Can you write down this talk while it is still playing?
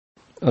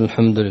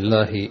الحمد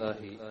لله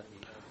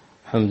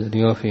حمدا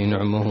يوفي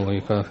نعمه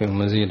ويكافئ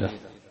مزيده،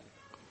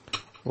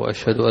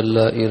 وأشهد أن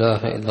لا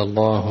إله إلا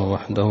الله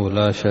وحده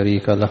لا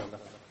شريك له،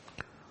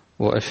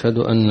 وأشهد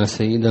أن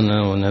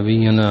سيدنا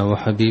ونبينا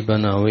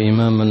وحبيبنا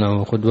وإمامنا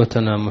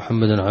وقدوتنا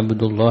محمدا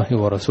عبد الله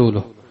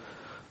ورسوله،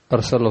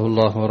 أرسله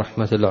الله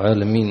رحمة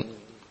العالمين،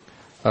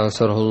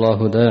 أرسله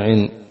الله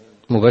داع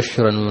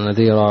مبشرا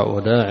ونذيرا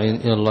وداع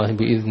إلى الله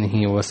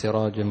بإذنه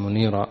وسراجا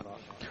منيرا.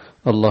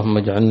 اللهم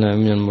اجعلنا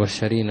من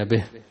المبشرين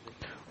به،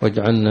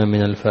 واجعلنا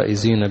من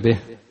الفائزين به،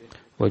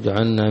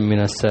 واجعلنا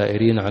من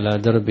السائرين على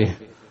دربه،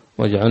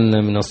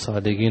 واجعلنا من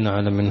الصادقين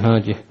على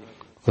منهاجه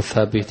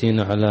والثابتين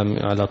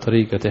على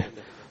طريقته.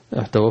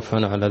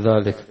 توفنا على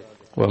ذلك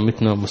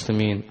ومتنا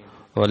مسلمين،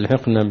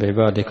 والحقنا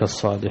بعبادك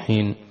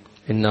الصالحين،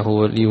 إنه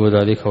ولي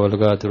ذلك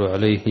والقادر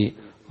عليه،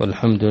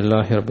 والحمد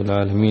لله رب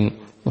العالمين،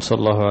 وصلى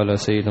الله على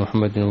سيدنا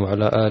محمد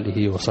وعلى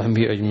آله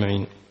وصحبه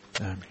أجمعين.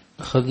 آمين.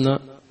 أخذنا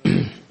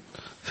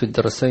في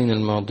الدرسين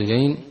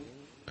الماضيين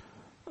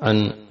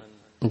عن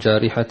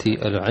جارحة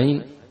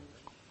العين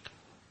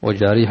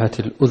وجارحة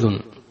الأذن،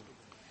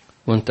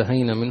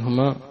 وانتهينا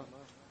منهما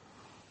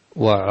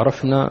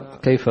وعرفنا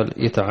كيف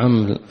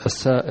يتعامل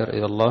السائر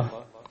إلى الله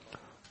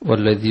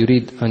والذي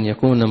يريد أن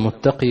يكون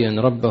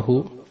متقيا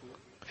ربه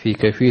في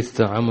كيفية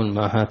التعامل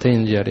مع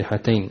هاتين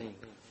الجارحتين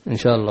إن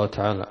شاء الله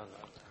تعالى.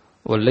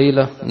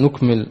 والليلة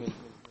نكمل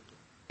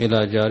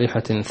إلى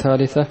جارحة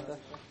ثالثة،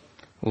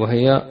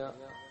 وهي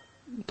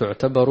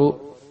تعتبر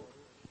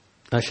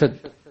أشد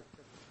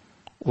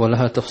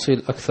ولها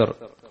تفصيل أكثر،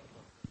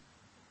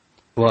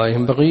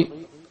 وينبغي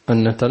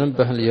أن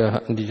نتنبه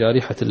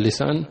لجارحة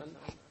اللسان،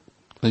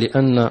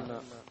 لأن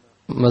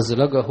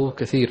مزلقه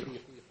كثير،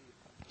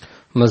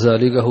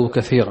 مزالقه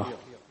كثيرة،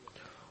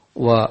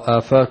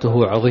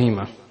 وآفاته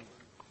عظيمة،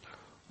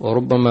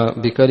 وربما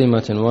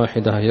بكلمة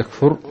واحدة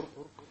يكفر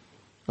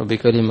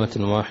وبكلمة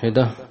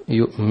واحدة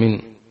يؤمن.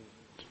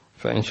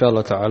 فإن شاء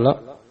الله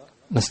تعالى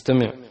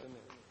نستمع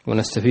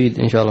ونستفيد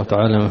إن شاء الله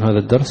تعالى من هذا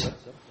الدرس،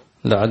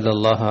 لعل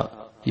الله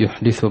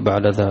يحدث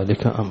بعد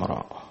ذلك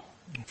أمرا.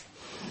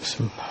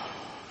 بسم الله.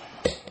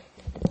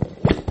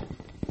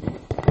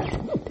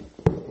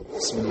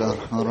 بسم الله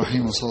الرحمن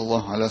الرحيم، وصلى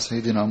الله على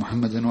سيدنا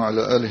محمد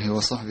وعلى آله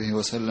وصحبه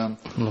وسلم.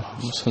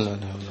 اللهم صل عليه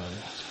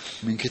وسلم.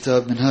 من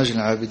كتاب منهاج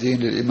العابدين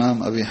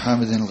للإمام أبي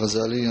حامد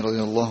الغزالي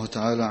رضي الله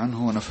تعالى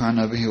عنه،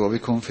 ونفعنا به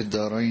وبكم في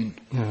الدارين.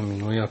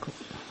 آمين وياكم.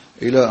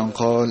 إلى أن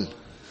قال: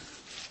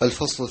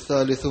 الفصل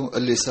الثالث: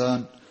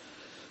 اللسان.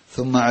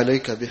 ثم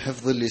عليك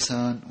بحفظ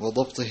اللسان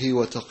وضبطه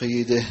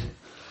وتقييده،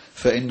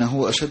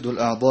 فإنه أشد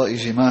الأعضاء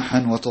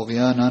جماحا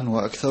وطغيانا،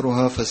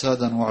 وأكثرها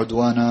فسادا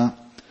وعدوانا.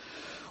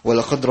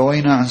 ولقد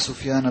روينا عن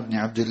سفيان بن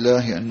عبد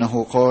الله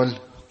أنه قال: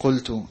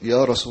 قلت: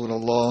 يا رسول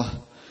الله،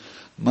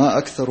 ما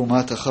أكثر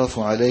ما تخاف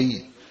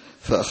علي؟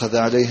 فأخذ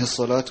عليه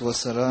الصلاة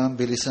والسلام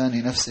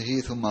بلسان نفسه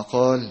ثم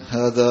قال: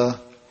 هذا.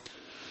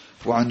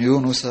 وعن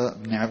يونس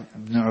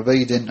بن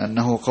عبيد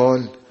أنه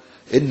قال: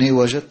 إني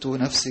وجدت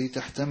نفسي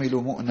تحتمل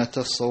مؤنة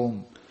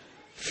الصوم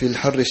في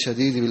الحر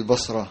الشديد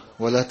بالبصرة،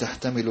 ولا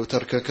تحتمل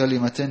ترك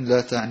كلمة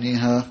لا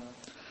تعنيها،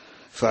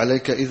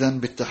 فعليك إذن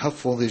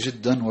بالتحفظ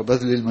جدا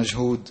وبذل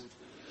المجهود.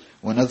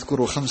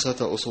 ونذكر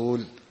 5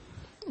 أصول.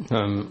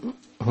 نعم،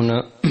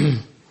 هنا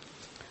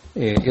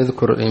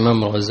يذكر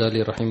الإمام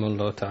الغزالي رحمه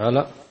الله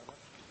تعالى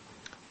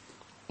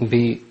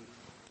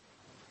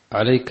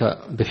عليك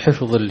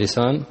بحفظ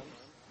اللسان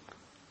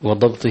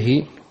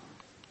وضبطه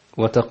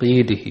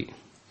وتقييده،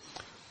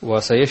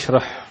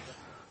 وسيشرح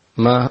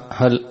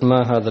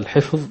ما هذا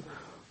الحفظ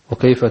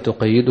وكيف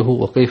تقيده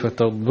وكيف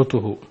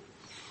تضبطه.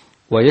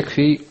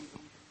 ويكفي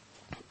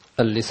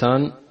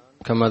اللسان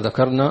كما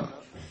ذكرنا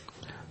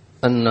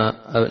أن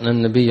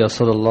النبي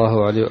صلى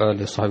الله عليه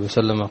وآله وصحبه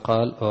وسلم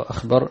قال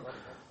وأخبر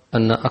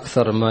أن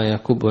أكثر ما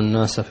يكب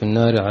الناس في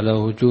النار على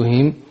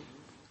وجوههم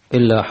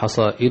إلا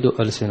حصائد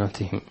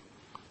ألسنتهم.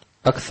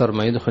 أكثر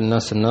ما يدخل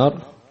الناس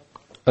النار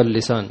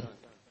اللسان.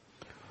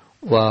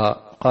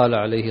 وقال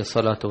عليه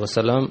الصلاة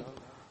والسلام: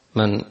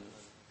 من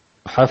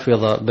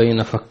حفظ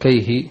بين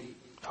فكيه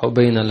أو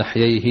بين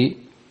لحييه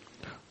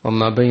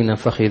وما بين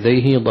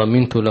فخذيه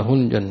ضمنت له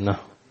الجنة،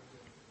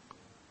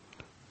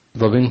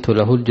 ضمنت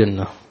له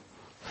الجنة.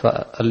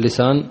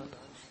 فاللسان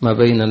ما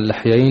بين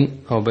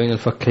اللحيين أو بين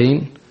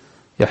الفكين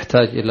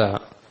يحتاج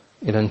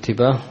إلى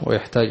انتباه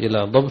ويحتاج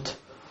إلى ضبط،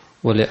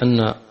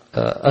 ولأن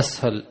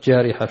أسهل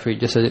جارحة في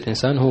جسد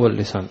الإنسان هو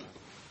اللسان،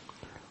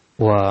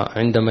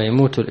 وعندما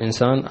يموت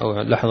الإنسان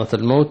أو لحظة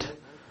الموت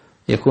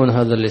يكون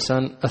هذا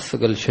اللسان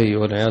أثقل شيء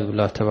والعياذ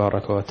بالله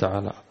تبارك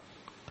وتعالى.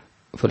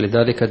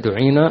 فلذلك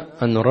دعينا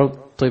أن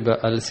نرطب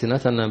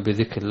ألسنتنا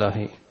بذكر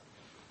الله.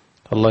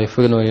 الله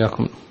يفقنا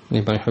وإياكم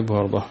لما يحب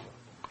ويرضاه.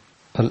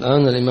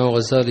 الآن الإمام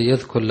الغزالي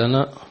يذكر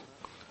لنا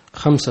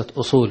 5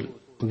 أصول،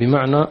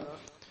 بمعنى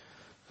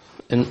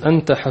إن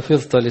أنت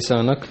حفظت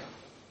لسانك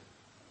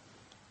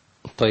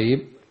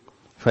طيب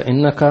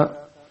فإنك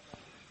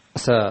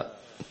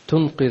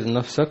ستنقذ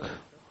نفسك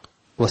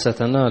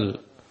وستنال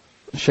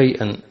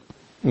شيئا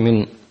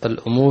من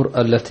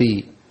الأمور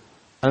التي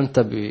أنت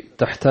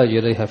تحتاج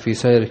إليها في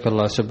سيرك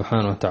الله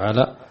سبحانه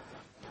وتعالى.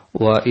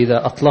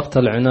 وإذا أطلقت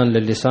العنان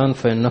للسان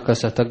فإنك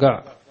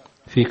ستقع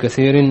في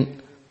كثير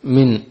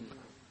من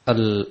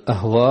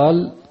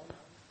الأهوال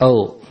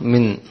أو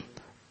من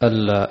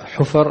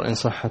الحفر إن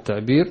صح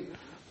التعبير،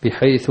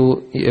 بحيث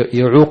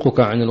يعوقك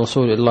عن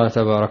الوصول إلى الله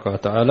تبارك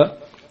وتعالى.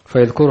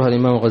 فيذكرها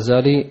الإمام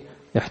الغزالي،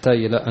 يحتاج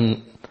إلى أن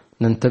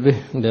ننتبه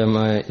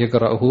لما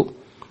يقرأه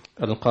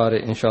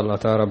القارئ إن شاء الله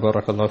تعالى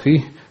بارك الله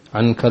فيه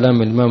عن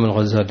كلام الإمام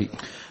الغزالي.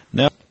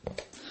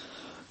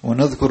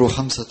 ونذكر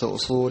 5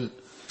 أصول.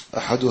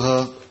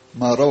 أحدها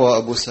ما روى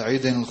أبو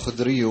سعيد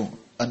الخدري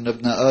أن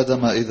ابن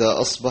آدم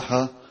إذا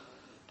أصبح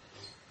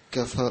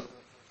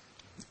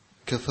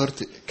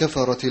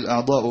كفرت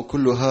الأعضاء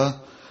كلها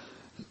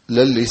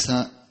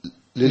للسان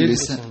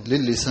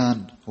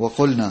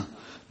وقلنا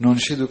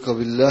ننشدك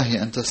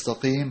بالله أن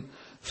تستقيم،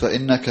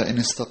 فإنك إن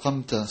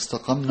استقمت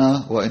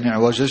استقمنا وإن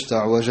اعوججت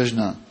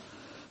اعوججنا.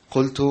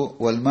 قلت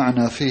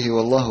والمعنى فيه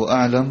والله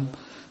أعلم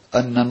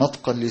أن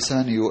نطق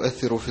اللسان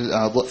يؤثر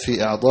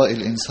في أعضاء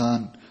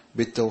الإنسان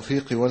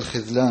بالتوفيق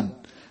والخذلان.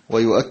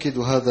 ويؤكد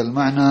هذا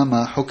المعنى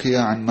ما حكي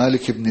عن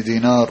مالك بن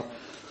دينار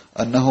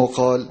أنه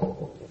قال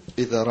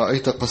إذا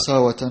رأيت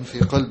قساوة في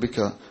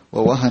قلبك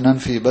ووهنا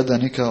في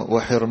بدنك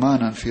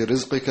وحرمانا في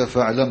رزقك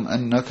فاعلم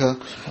أنك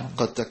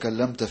قد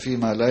تكلمت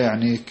فيما لا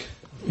يعنيك.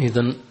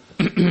 إذن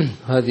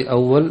هذه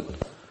أول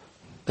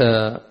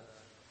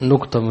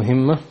نقطة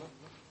مهمة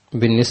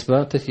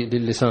بالنسبة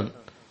للسان.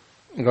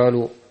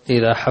 قالوا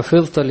إذا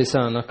حفظت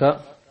لسانك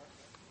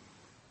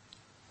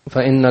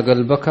فإن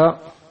قلبك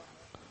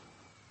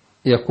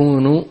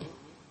يكون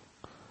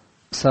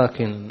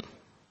ساكنا،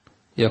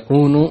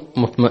 يكون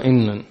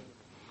مطمئنا،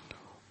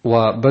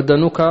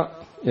 وبدنك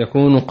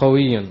يكون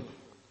قويا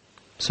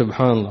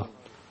سبحان الله،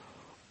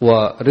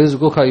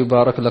 ورزقك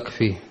يبارك لك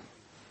فيه.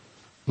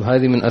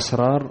 وهذه من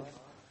أسرار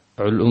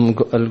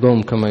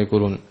القوم كما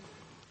يقولون.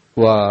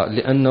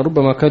 ولأن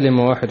ربما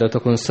كلمة واحدة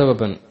تكون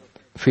سببا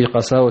في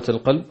قساوة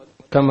القلب،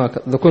 كما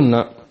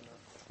ذكرنا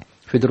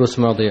في دروس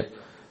ماضية،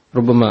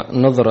 ربما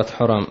نظرة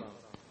حرام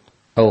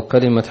أو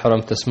كلمة حرام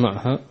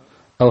تسمعها،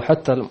 أو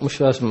حتى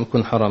مش لازم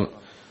يكون حرام،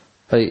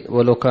 أي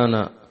ولو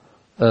كان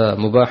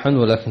مباحا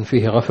ولكن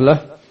فيه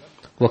غفلة،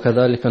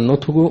 وكذلك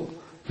النطق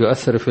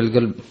يؤثر في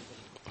القلب.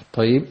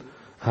 طيب،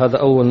 هذا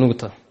أول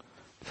نقطة.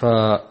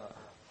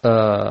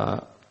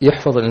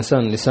 فيحفظ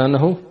الإنسان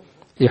لسانه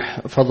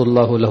يحفظ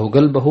الله له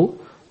قلبه،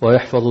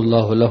 ويحفظ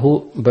الله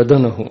له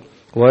بدنه،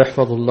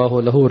 ويحفظ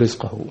الله له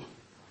رزقه.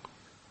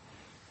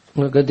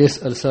 وقد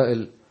يسأل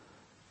سائل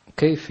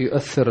كيف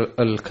يؤثر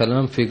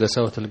الكلام في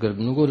قساوة القلب؟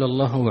 نقول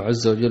الله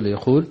عز وجل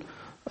يقول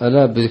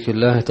ألا بذكر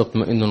الله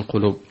تطمئن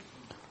القلوب.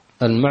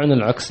 المعنى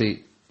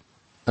العكسي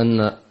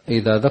أن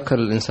إذا ذكر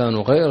الإنسان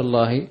غير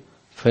الله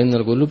فإن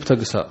القلوب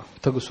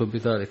تقسو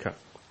بذلك.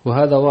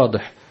 وهذا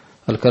واضح،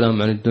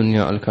 الكلام عن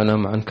الدنيا،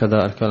 الكلام عن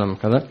كذا، الكلام عن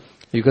كذا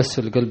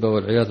يقسي القلب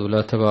والعياذ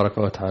بالله تبارك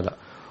وتعالى.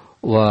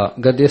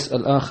 وقد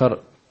يسأل آخر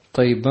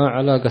طيب ما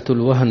علاقة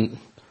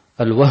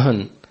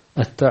الوهن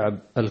التعب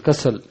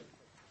الكسل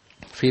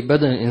في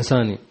بدن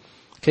الإنسان؟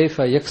 كيف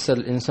يكسل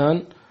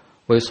الإنسان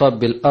ويصاب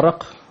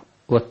بالأرق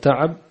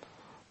والتعب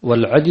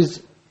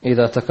والعجز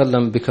إذا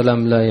تكلم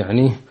بكلام لا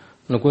يعنيه؟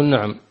 نقول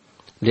نعم،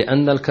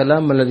 لأن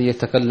الكلام الذي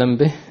يتكلم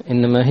به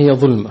إنما هي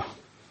ظلمة.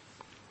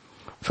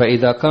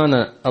 فإذا كان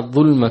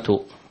الظلمة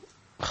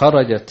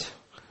خرجت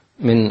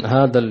من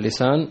هذا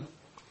اللسان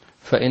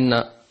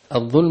فإن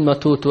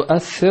الظلمة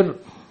تؤثر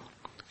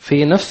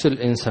في نفس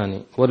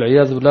الإنسان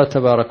والعياذ بالله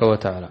تبارك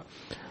وتعالى.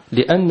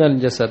 لأن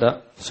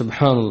الجسد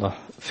سبحان الله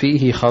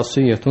فيه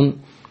خاصية،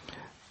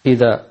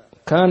 إذا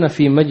كان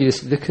في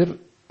مجلس ذكر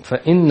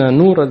فإن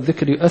نور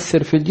الذكر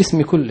يؤثر في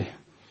الجسم كله،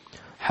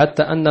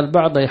 حتى أن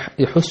البعض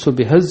يحس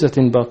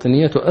بهزة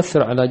باطنية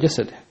تؤثر على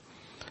جسده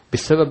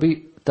بسبب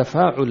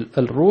تفاعل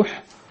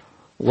الروح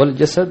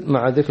والجسد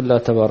مع ذكر الله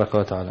تبارك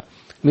وتعالى.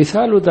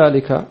 مثال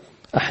ذلك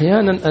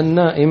أحيانا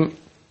النائم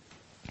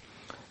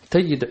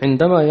تجد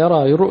عندما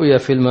يرى رؤيا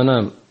في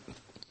المنام،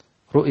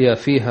 رؤيا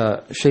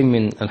فيها شيء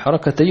من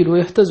الحركة، تجده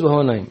يهتز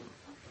وهو نائم،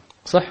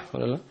 صح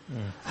ولا لا؟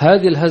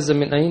 هذه الهزة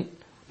من أين؟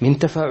 من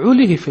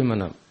تفاعله في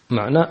المنام.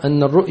 معناه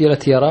أن الرؤيا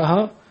التي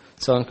يراها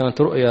سواء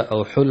كانت رؤيا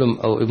أو حلم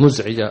أو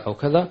مزعجة أو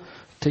كذا،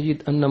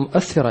 تجد أن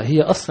مؤثرة.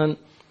 هي أصلا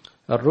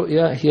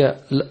الرؤيا هي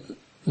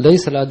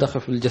ليس لها دخل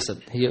في الجسد،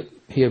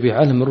 هي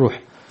بعالم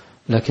الروح،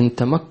 لكن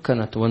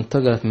تمكنت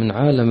وانتقلت من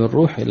عالم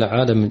الروح إلى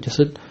عالم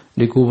الجسد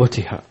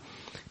لقوتها.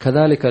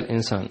 كذلك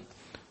الإنسان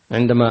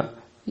عندما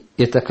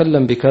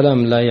يتكلم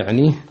بكلام لا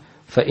يعنيه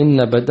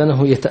فإن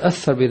بدنه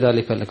يتأثر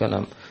بذلك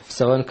الكلام،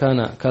 سواء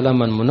كان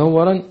كلاما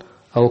منورا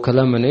أو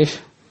كلاما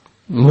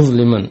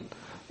مظلما.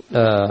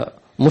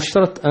 مش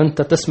شرط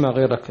أنت تسمع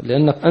غيرك،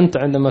 لأنك أنت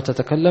عندما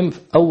تتكلم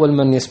أول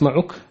من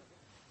يسمعك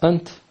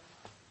أنت.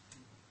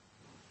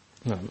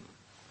 نعم.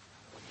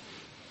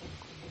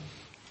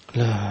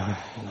 لا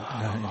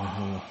إله إلا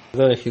الله.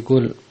 ذلك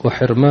يقول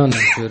وحرمانا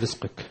في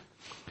رزقك.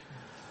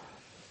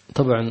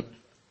 طبعا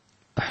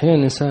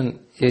أحيانا إنسان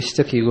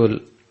يشتكي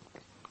يقول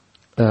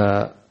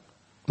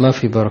ما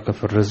في بركة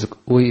في الرزق،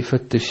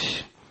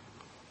 ويفتش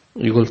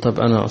يقول طب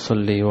أنا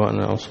أصلي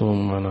وأنا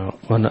أصوم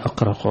وأنا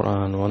أقرأ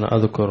قرآن وأنا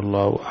أذكر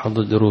الله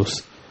وأحضر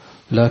دروس،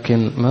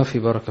 لكن ما في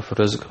بركة في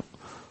الرزق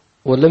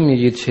ولم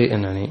يجد شيئا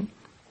يعني،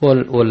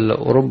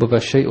 وربما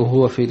الشيء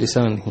هو في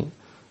لسانه،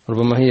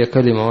 ربما هي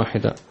كلمة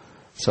واحدة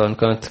سواء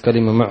كانت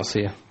كلمة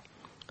معصية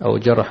أو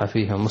جرح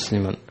فيها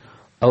مسلما،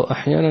 أو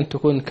أحيانا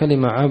تكون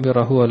كلمة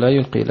عابرة هو لا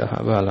يلقي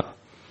لها بالا.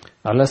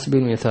 على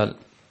سبيل المثال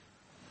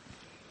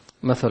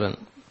مثلا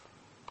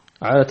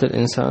عادة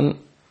الإنسان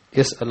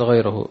يسأل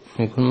غيره،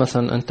 يقول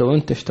مثلا أنت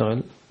وين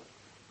تشتغل؟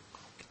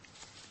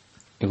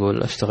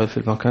 يقول أشتغل في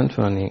المكان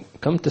الفلاني،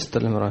 كم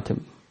تستلم راتب؟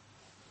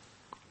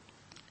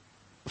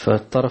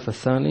 فالطرف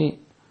الثاني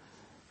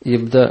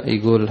يبدأ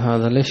يقول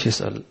هذا ليش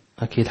يسأل،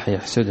 أكيد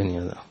حيحسدني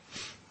هذا.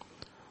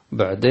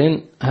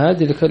 بعدين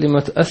هذه الكلمة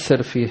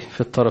تأثر فيه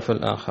في الطرف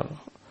الآخر،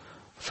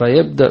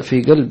 فيبدأ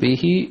في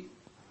قلبه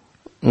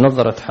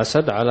نظرة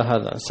حسد على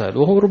هذا السائل،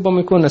 وهو ربما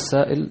يكون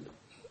السائل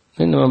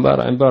إنما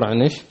عبارة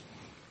عن إيش؟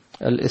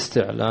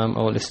 الاستعلام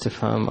أو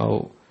الاستفهام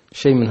أو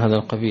شيء من هذا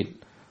القبيل،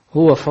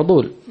 هو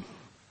فضول،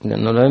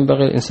 لأنه لا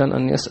ينبغي الإنسان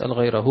أن يسأل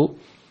غيره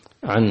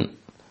عن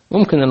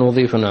ممكن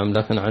الوظيفة نعم،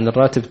 لكن عن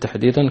الراتب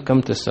تحديدا، كم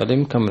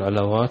تستلم، كم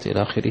العلاوات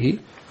إلى آخره،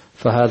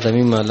 فهذا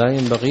مما لا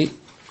ينبغي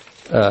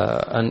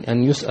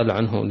أن يسأل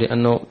عنه،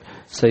 لأنه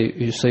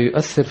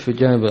سيؤثر في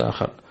الجانب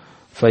الآخر،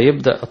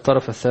 فيبدأ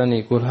الطرف الثاني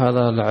يقول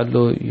هذا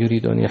لعله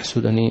يريد أن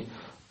يحسدني،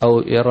 أو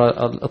يرى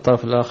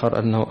الطرف الآخر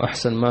أنه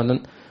أحسن مالا.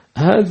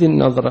 هذه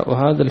النظرة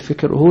وهذا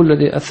الفكر هو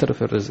الذي أثر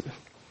في الرزق،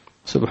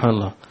 سبحان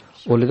الله.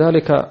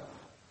 ولذلك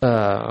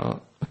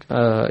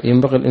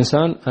ينبغي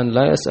الإنسان أن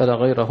لا يسأل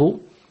غيره،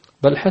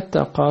 بل حتى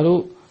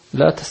قالوا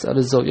لا تسأل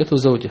الزوجة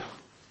زوجة،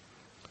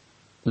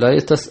 لا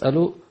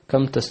تسأل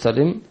كم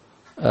تستلم،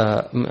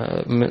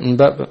 من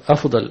باب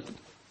أفضل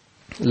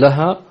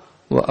لها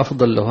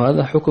وأفضل له،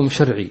 هذا حكم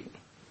شرعي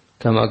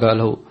كما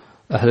قاله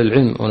أهل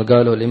العلم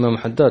وقاله الإمام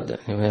حداد،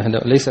 يعني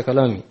ليس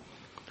كلامي،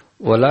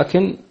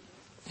 ولكن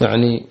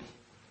يعني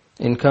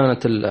إن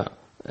كانت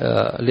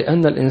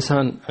لأن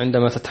الإنسان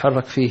عندما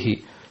تتحرك فيه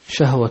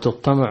شهوة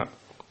الطمع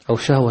أو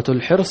شهوة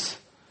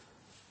الحرص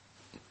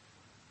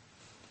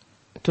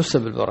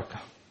تسب البركة،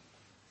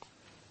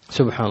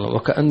 سبحان الله.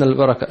 وكأن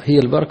البركة هي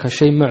البركة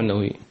شيء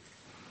معنوي،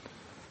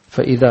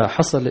 فإذا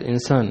حصل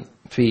الإنسان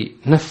في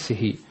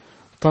نفسه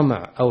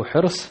طمع أو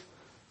حرص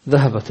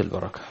ذهبت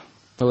البركة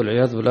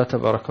والعياذ بالله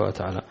تبارك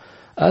وتعالى.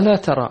 ألا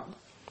ترى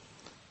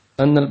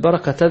أن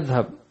البركة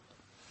تذهب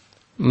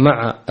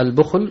مع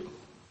البخل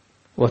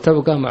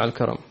وتبقى مع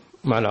الكرم،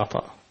 مع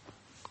العطاء،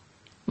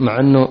 مع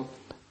أنه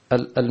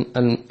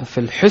في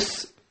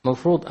الحس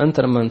مفروض أنت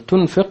لما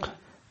تنفق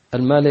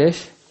المال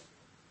إيش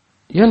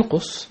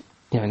ينقص،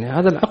 يعني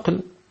هذا العقل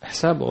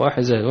حسابه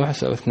 1 زائد 1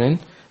 يساوي 2،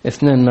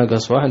 2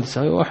 ناقص 1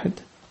 يساوي 1.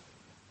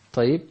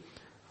 طيب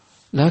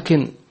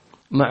لكن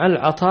مع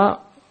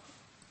العطاء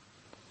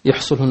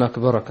يحصل هناك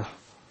بركة،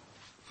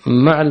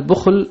 مع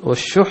البخل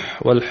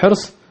والشح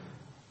والحرص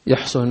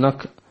يحصل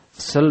هناك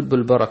سلب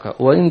البركة،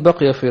 وإن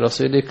بقي في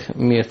رصيدك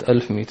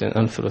 100,000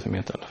 200,000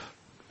 300,000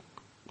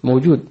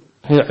 موجود،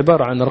 هي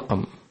عبارة عن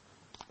رقم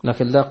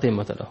لكن لا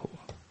قيمة له،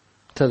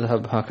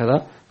 تذهب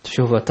هكذا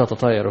تشوفها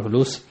تتطاير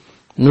فلوس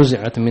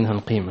نزعت منها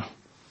القيمة،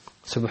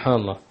 سبحان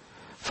الله.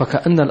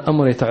 فكأن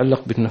الأمر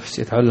يتعلق بالنفس،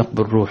 يتعلق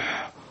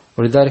بالروح،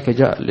 ولذلك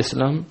جاء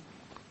الإسلام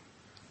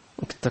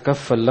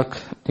تكفل لك،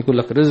 يقول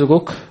لك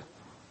رزقك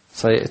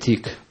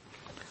سيأتيك،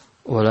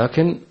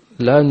 ولكن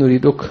لا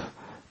نريدك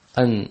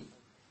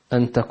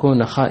أن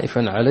تكون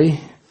خائفا عليه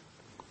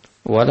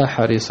ولا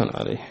حريصا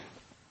عليه،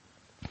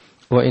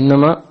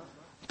 وإنما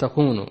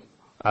تكون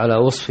على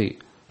وصف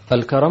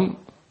الكرم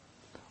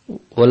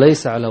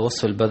وليس على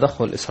وصف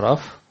البذخ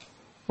والإسراف،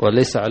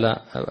 وليس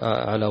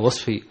على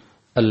وصف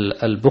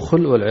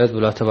البخل والعياذ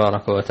بالله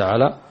تبارك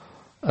وتعالى.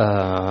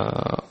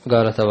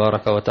 قال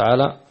تبارك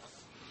وتعالى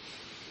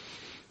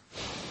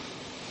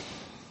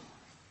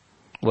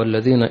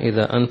والذين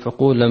إذا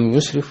أنفقوا لم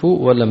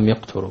يسرفوا ولم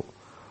يقتروا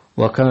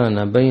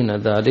وكان بين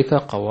ذلك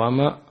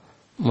قواما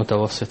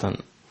متوسطا.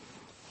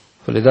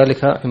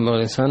 فلذلك ينبغي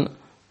الإنسان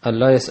أن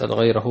لا يسأل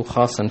غيره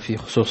خاصا في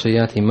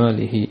خصوصيات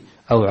ماله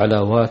أو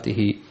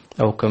علاواته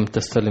أو كم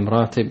تستلم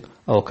راتب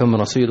أو كم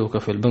رصيدك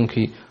في البنك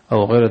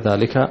أو غير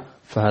ذلك،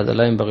 فهذا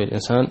لا ينبغي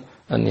الإنسان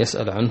أن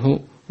يسأل عنه،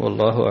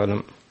 والله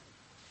أعلم.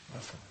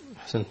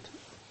 أحسنت.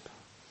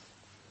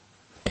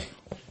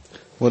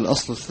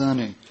 والأصل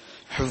الثاني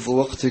حفظ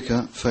وقتك،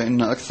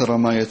 فإن أكثر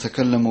ما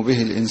يتكلم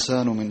به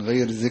الإنسان من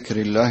غير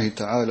ذكر الله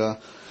تعالى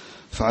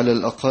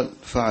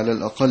فعلى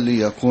الأقل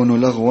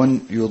يكون لغوا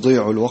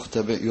يضيع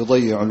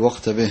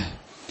الوقت به.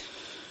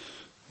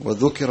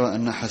 وذكر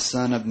أن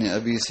حسان بن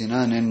أبي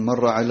سنان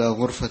مر على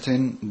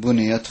غرفة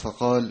بنيت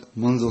فقال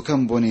منذ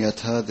كم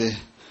بنيت هذه؟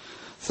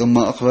 ثم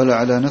أقبل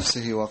على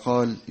نفسه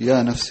وقال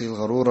يا نفسي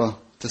الغرورة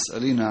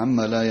تسألين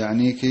عما لا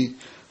يعنيك،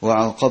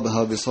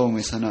 وعاقبها بصوم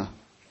سنة.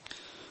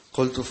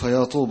 قلت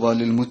فيا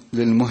طوبى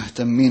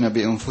للمهتمين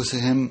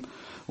بأنفسهم،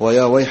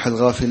 ويا ويح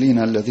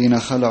الغافلين الذين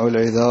خلعوا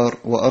العذار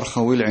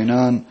وأرخوا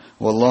العنان،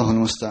 والله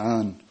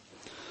المستعان.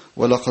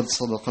 ولقد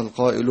صدق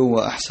القائل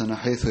وأحسن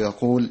حيث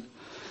يقول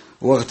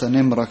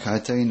واغتنم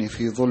ركعتين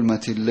في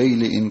ظلمة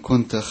الليل إن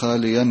كنت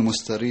خاليا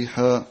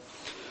مستريحا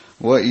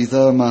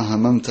وإذا ما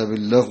هممت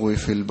باللغو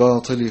في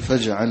الباطل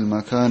فاجعل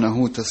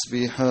مكانه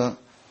تسبيحا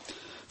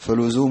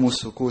فلزوم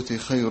السكوت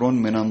خير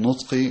من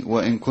النطق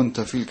وإن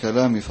كنت في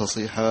الكلام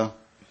فصيحا.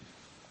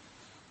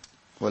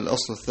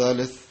 والأصل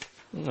الثالث.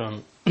 نعم.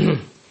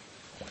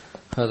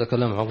 هذا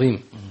كلام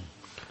عظيم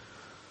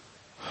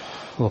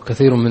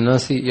وكثير من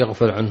الناس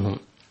يغفل عنهم.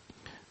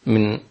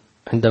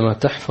 عندما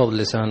تحفظ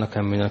لسانك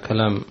من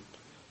الكلام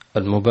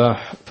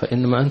المباح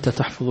فإنما أنت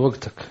تحفظ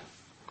وقتك،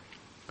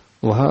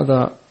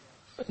 وهذا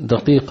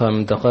دقيقة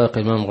من دقائق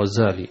الإمام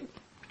الغزالي.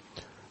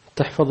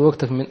 تحفظ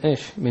وقتك من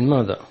إيش؟ من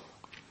ماذا؟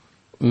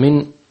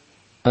 من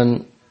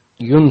أن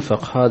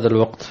ينفق هذا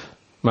الوقت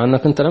مع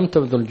أنك أنت لم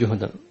تبذل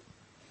جهدا،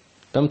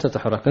 لم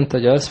تتحرك، أنت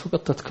جالس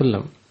فقط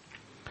تتكلم.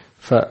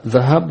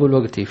 فذهاب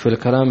الوقت في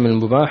الكلام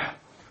المباح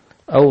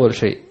أول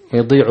شيء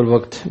يضيع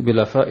الوقت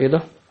بلا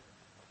فائدة.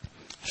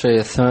 الشيء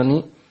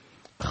الثاني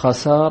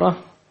خسارة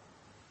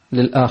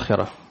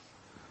للآخرة،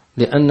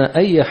 لأن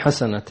أي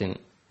حسنة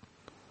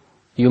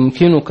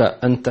يمكنك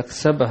أن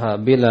تكسبها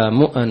بلا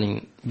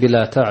مؤن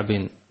بلا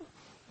تعب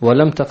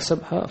ولم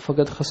تكسبها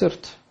فقد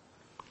خسرت.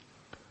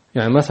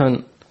 يعني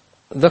مثلا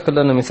ذكر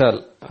لنا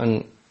مثال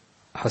عن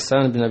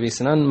حسان بن أبي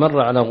سنان،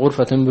 مر على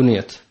غرفة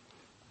بنيت،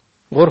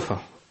 غرفة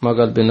ما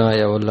قال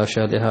بناية ولا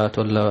شاليهات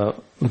ولا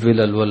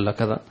فلل ولا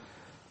كذا،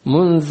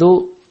 منذ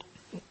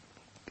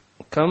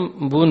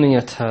كم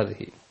بنيت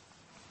هذه؟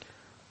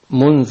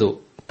 منذ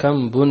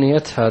كم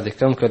بنيت هذه؟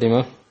 كم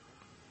كلمة؟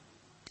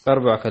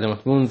 4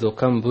 كلمات. منذ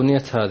كم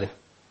بنيت هذه؟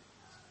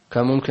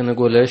 كان ممكن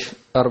نقول إيش؟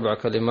 4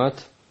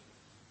 كلمات: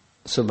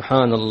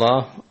 سبحان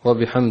الله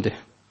وبحمده،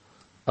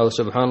 أو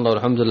سبحان الله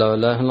والحمد لله ولا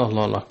إله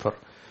إلا الله أكبر.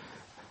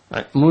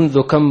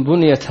 منذ كم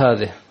بنيت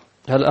هذه؟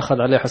 هل أخذ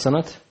عليه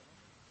حسنات؟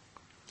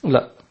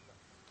 لا.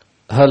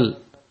 هل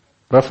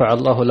رفع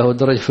الله له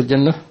درجة في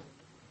الجنة؟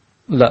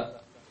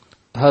 لا.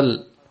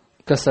 هل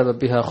كسب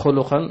بها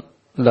خلقا؟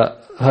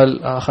 لا.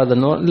 هل أخذ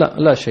النور؟ لا،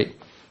 لا شيء.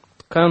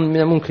 كان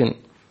من ممكن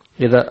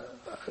إذا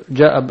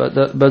جاء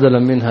بدلا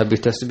منها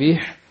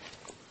بتسبيح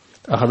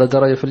أخذ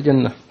درجة في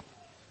الجنة.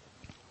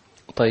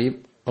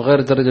 طيب،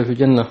 غير درجة في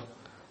الجنة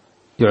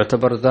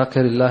يعتبر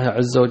ذاكر الله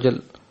عز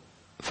وجل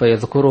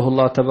فيذكره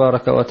الله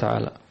تبارك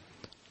وتعالى،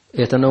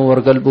 يتنور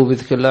قلبه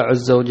بذكر الله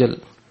عز وجل،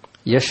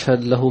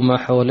 يشهد له ما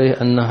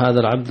حواليه أن هذا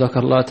العبد ذكر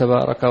الله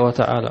تبارك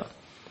وتعالى،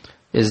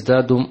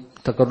 يزداد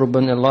تقربا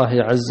إلى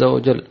الله عز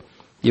وجل،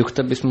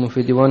 يكتب اسمه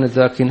في ديوان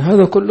الذاكرين.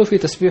 هذا كله في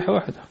تسبيحة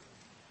واحدة.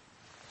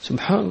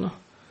 سبحان الله.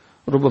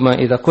 ربما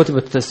إذا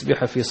كتبت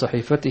التسبيحة في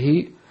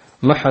صحيفته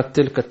محت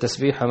تلك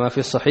التسبيحة ما في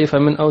الصحيفة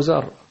من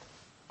أوزار.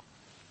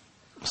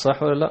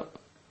 صح ولا لا؟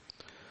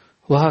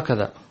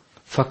 وهكذا.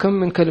 فكم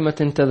من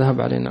كلمة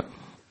تذهب علينا.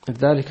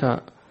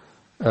 لذلك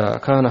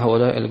كان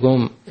هؤلاء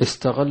القوم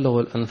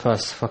استغلوا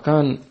الأنفاس.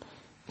 فكان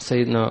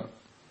سيدنا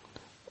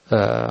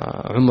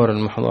عمر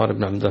المحضار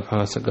بن عبد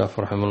الرحمن السقاف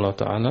رحمه الله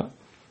تعالى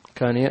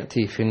كان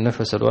يأتي في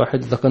النفس الواحد،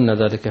 ذكرنا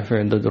ذلك في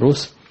عدة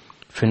دروس،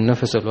 في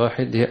النفس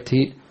الواحد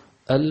يأتي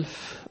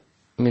 1000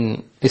 من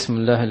اسم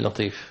الله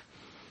اللطيف.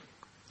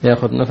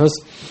 يأخذ نفس: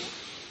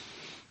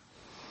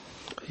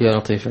 يا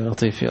لطيف يا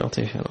لطيف يا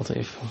لطيف يا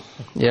لطيف،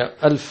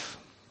 يا 1000.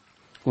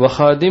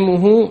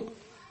 وخادمه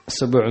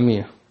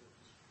 700.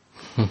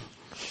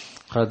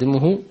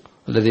 خادمه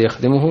الذي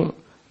يخدمه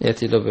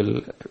يأتي له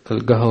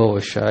بالقهوة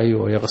والشاي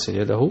ويغسل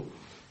يده،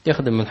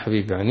 يخدم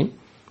الحبيب يعني.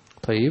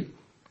 طيب،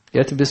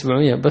 يأتي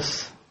ب700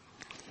 بس.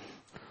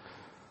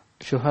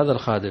 شو هذا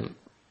الخادم؟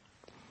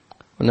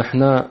 ونحن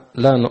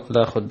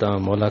لا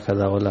خدام ولا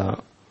كذا ولا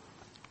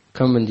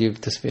كم بنجيب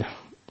تسبيح.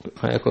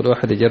 ما يكون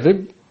واحد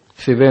يجرب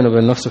في بينه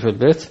وبين نفسه في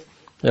البيت،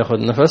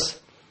 يأخذ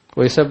نفس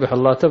ويسبح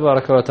الله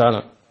تبارك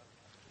وتعالى.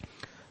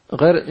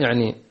 غير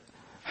يعني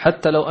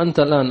حتى لو أنت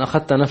الآن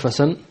أخذت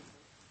نفسا،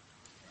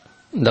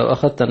 لو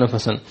أخذت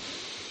نفسا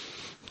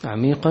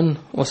عميقا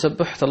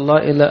وسبحت الله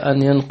إلى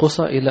أن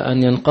ينقص، إلى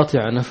أن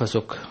ينقطع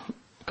نفسك،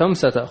 كم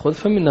ستأخذ؟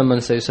 فمنا من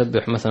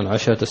سيسبح مثلا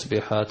 10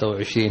 تسبيحات أو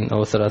 20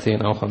 أو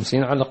 30 أو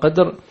 50 على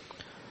قدر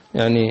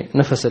يعني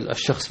نفس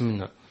الشخص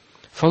منا.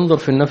 فانظر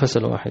في النفس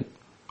الواحد،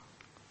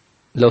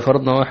 لو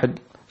فرضنا واحد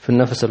في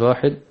النفس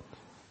الواحد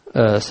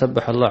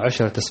سبح الله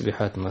 10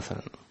 تسبيحات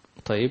مثلا.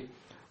 طيب،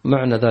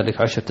 معنى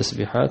ذلك 10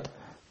 تسبيحات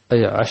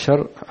أي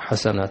 10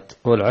 حسنات،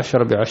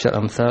 وال10 ب10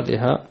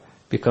 أمثالها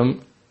بكم؟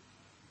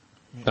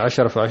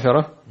 10 في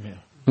 10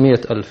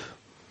 100,000.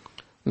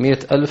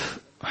 100,000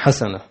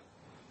 حسنة،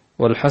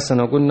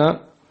 والحسنة قلنا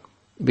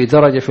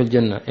بدرجة في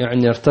الجنة،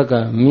 يعني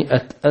ارتقى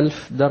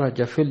 100,000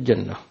 درجة في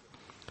الجنة.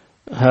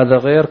 هذا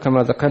غير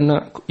كما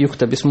ذكرنا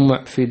يكتب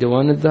اسمه في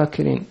ديوان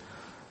الذاكرين.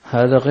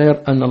 هذا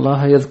غير أن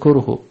الله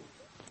يذكره،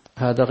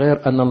 هذا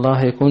غير أن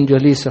الله يكون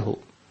جليسه،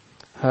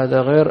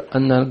 هذا غير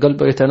أن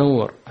القلب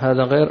يتنور،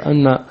 هذا غير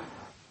أن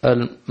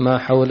ما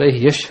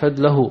حواليه يشهد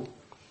له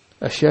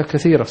أشياء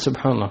كثيرة.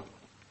 سبحان الله.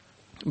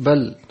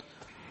 بل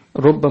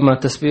ربما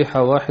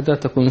تسبيحة واحدة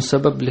تكون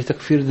سبب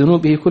لتكفير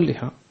ذنوبه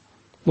كلها،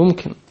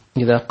 ممكن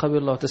إذا قبل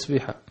الله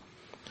تسبيحة.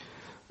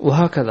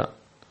 وهكذا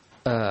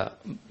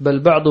بل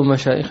بعض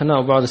مشايخنا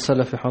وبعض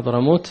السلف في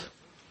حضرموت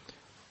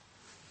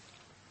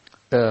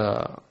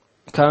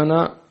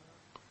كان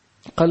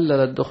قلل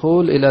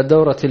الدخول إلى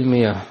دورة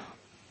المياه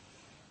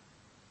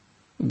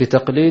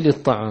بتقليل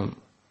الطعام.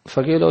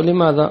 فقيلوا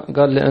لماذا؟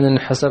 قال لأنني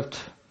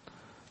حسبت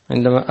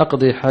عندما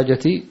أقضي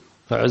حاجتي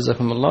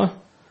أعزكم الله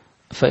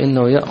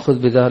فإنه يأخذ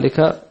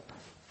بذلك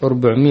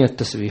 400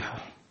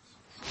 تسبيحة.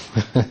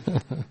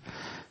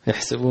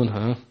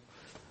 يحسبونها.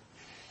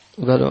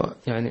 قالوا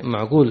يعني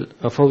معقول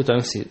أفوت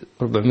نفسي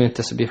 400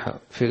 تسبيحة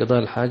في قضاء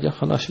الحاجة؟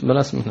 خلاص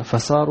بلاس منها.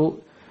 فصاروا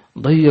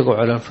ضيقوا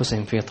على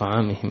أنفسهم في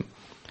طعامهم.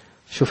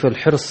 شوف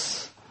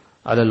الحرص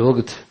على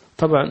الوقت.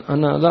 طبعا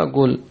أنا لا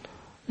أقول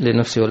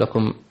لنفسي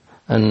ولكم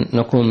أن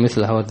نكون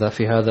مثل هذا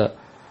في هذا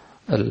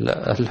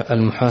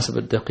المحاسبة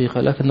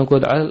الدقيقة، لكن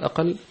نقول على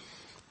الأقل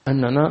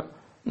أننا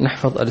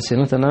نحفظ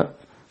ألسنتنا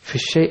في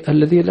الشيء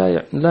الذي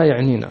لا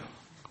يعنينا،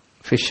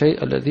 في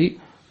الشيء الذي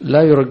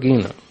لا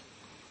يرقينا،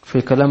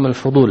 في كلام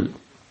الفضول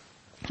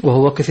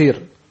وهو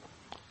كثير.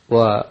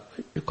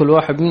 وكل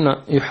واحد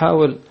منا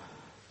يحاول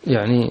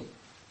يعني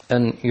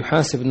أن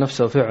يحاسب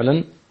نفسه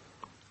فعلا،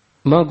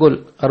 ما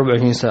أقول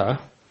 24 ساعة،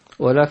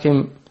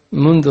 ولكن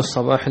منذ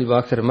الصباح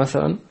الباكر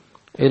مثلا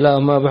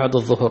إلى ما بعد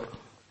الظهر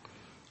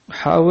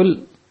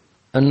حاول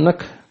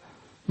أنك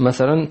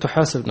مثلا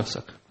تحاسب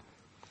نفسك.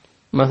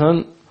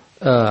 مثلا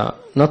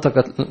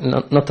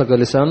نطق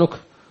لسانك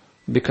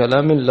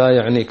بكلام لا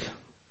يعنيك،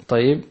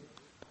 طيب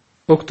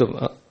اكتب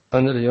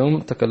أنا اليوم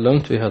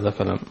تكلمت في هذا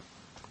الكلام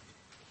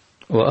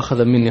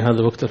وأخذ مني هذا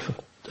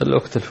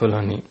الوقت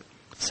الفلاني.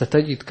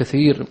 ستجد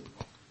كثير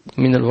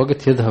من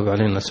الوقت يذهب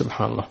علينا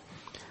سبحان الله.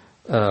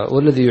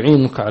 والذي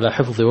يعينك على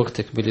حفظ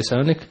وقتك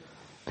بلسانك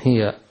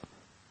هي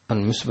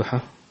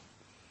المسبحة.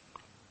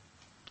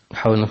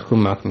 حاول أن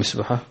تكون معك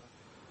مسبحة،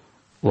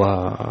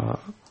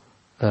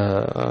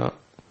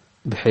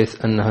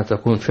 بحيث أنها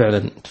تكون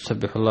فعلا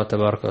تسبح الله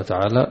تبارك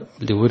وتعالى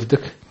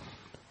لوردك،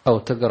 أو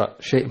تقرأ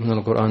شيء من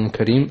القرآن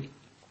الكريم،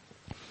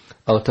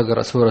 أو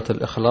تقرأ سورة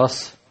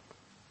الإخلاص،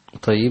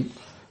 طيب،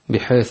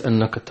 بحيث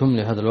أنك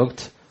تملي هذا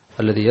الوقت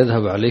الذي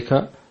يذهب عليك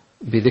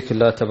بذكر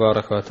الله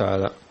تبارك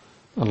وتعالى.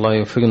 الله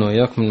يوفقنا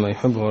وإياكم مما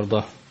يحب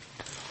ويرضاه.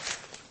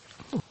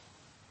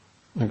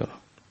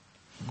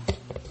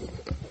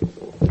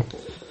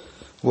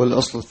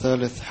 والأصل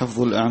الثالث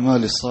حفظ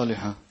الأعمال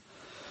الصالحة،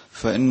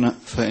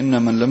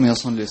 فإن من لم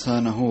يصن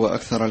لسانه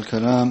وأكثر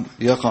الكلام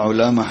يقع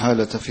لا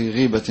محالة في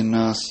غيبة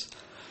الناس،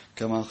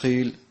 كما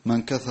قيل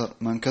من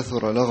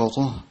كثر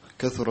لغطه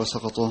كثر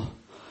سقطه.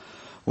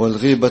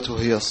 والغيبة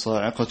هي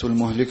الصاعقة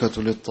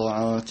المهلكة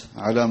للطاعات،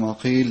 على ما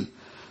قيل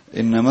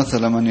إن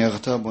مثل من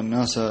يغتاب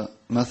الناس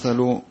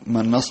مثل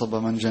من نصب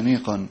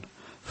منجنيقا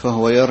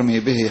فهو يرمي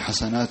به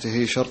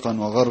حسناته شرقا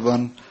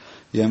وغربا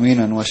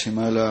يمينا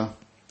وشمالا.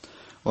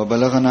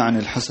 وبلغنا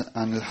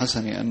عن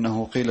الحسن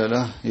أنه قيل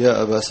له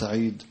يا أبا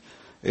سعيد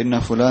إن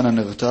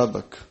فلانا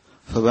اغتابك،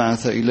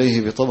 فبعث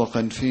إليه بطبق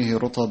فيه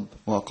رطب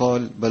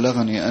وقال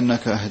بلغني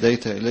أنك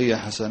أهديت إلي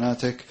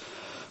حسناتك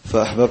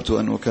فأحببت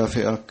أن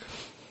أكافئك.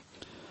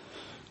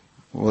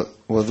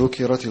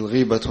 وذكرت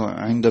الغيبة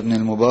عند ابن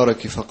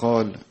المبارك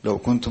فقال لو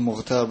كنت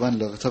مغتابا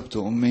لاغتبت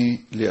أمي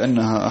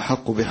لأنها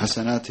أحق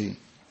بحسناتي.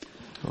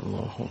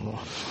 الله.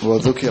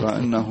 وذكر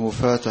أنه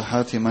فات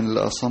حاتما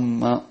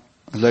لأصم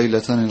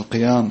ليلة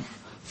القيام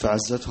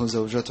فعزته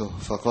زوجته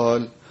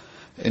فقال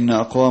إن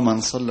أقواما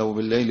صلوا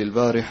بالليل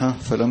البارحة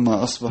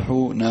فلما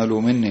أصبحوا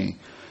نالوا مني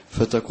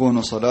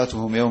فتكون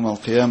صلاتهم يوم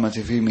القيامة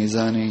في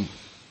ميزاني.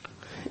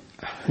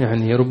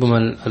 يعني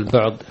ربما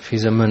البعض في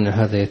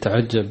زماننا هذا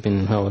يتعجب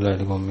من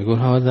هؤلاء القوم، يقول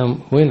هذا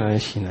وين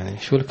عايشين؟ يعني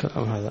شو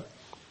الكلام هذا؟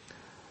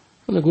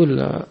 أنا أقول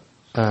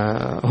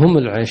هم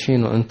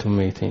العايشين وأنتم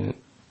ميتين.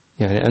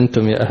 يعني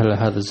أنتم يا أهل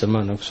هذا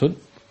الزمان أقصد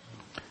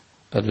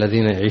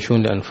الذين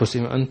يعيشون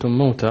لأنفسهم، أنتم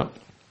موتى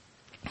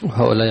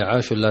وهؤلاء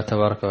عاشوا الله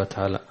تبارك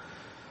وتعالى.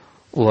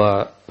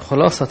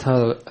 وخلاصة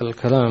هذا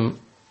الكلام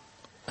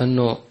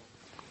أنه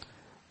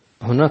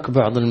هناك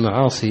بعض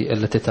المعاصي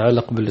التي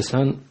تتعلق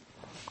باللسان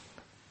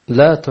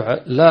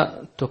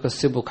لا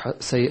تكسبك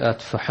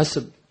سيئات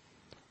فحسب،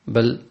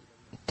 بل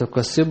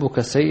تكسبك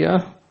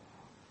سيئة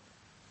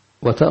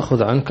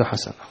وتأخذ عنك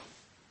حسنة.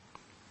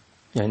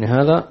 يعني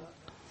هذا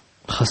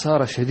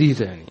خسارة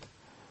شديدة، يعني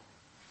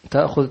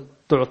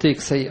تعطيك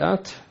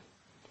سيئات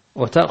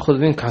وتأخذ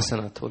منك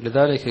حسنات.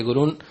 ولذلك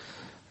يقولون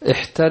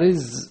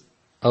احترس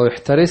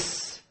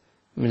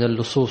من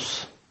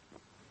اللصوص.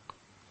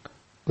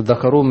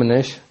 ذكروا من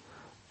إيش؟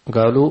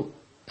 قالوا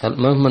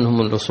من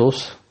هم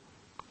اللصوص؟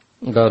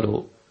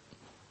 قالوا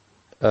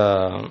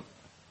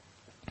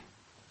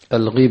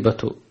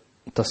الغيبة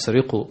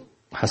تسرق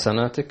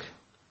حسناتك،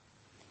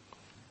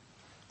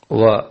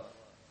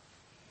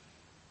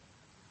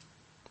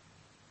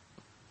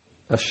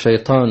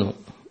 والشيطان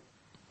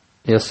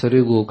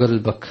يسرق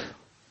قلبك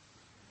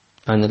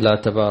عن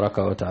الله تبارك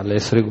وتعالى،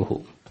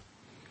 يسرقه،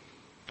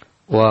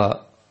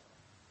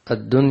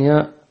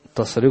 والدنيا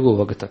تسرق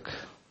وقتك.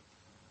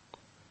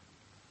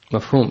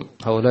 مفهوم؟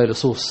 هؤلاء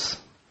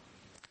لصوص،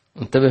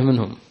 انتبه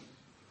منهم.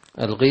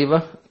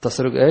 الغيبة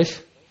تسرق إيش؟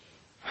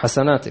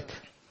 حسناتك،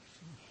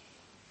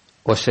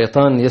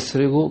 والشيطان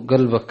يسرق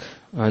قلبك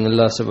عن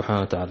الله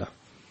سبحانه وتعالى،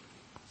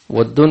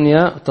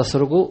 والدنيا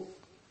تسرق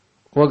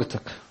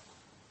وقتك.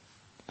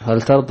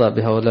 هل ترضى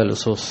بهؤلاء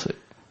اللصوص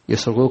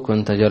يسرقوك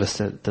وانت جالس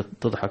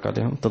تضحك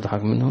عليهم،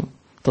 تضحك منهم،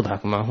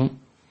 تضحك معهم؟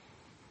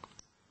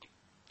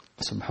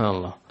 سبحان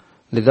الله.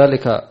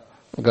 لذلك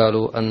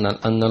قالوا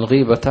أن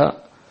الغيبة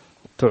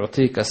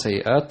تعطيك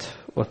سيئات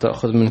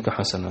وتأخذ منك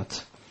حسنات،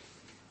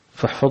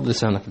 فاحفظ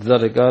لسانك.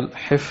 لذلك قال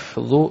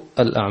حفظ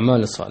الأعمال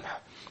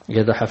الصالحة.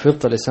 إذا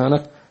حفظت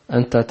لسانك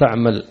أنت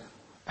تعمل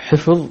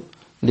حفظ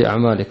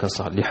لأعمالك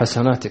الصالحة،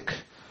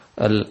 لحسناتك.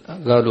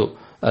 قالوا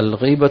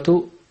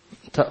الغيبة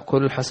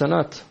تأكل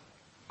الحسنات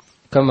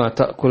كما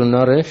تأكل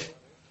النار إيش؟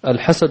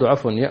 الحسد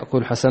عفوا يأكل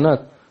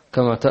الحسنات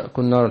كما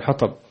تأكل النار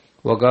الحطب.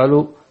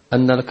 وقالوا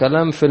أن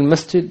الكلام في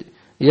المسجد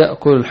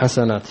يأكل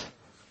الحسنات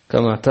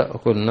كما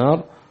تأكل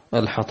النار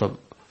الحطب.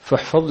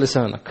 فاحفظ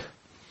لسانك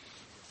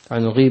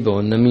عن الغيبة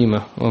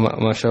والنميمة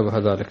وما شابه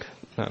ذلك.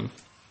 نعم.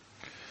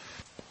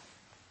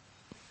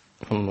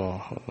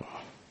 الله.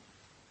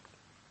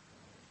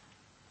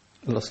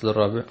 الأصل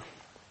الرابع.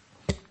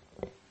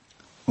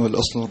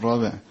 والأصل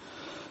الرابع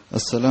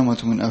السلامة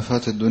من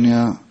آفات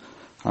الدنيا،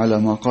 على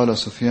ما قال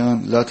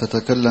سفيان: لا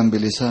تتكلم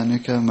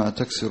بلسانك ما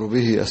تكسر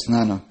به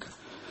أسنانك.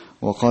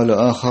 وقال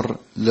آخر: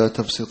 لا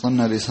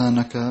تبسطن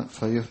لسانك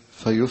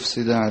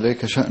فيفسد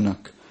عليك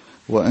شأنك.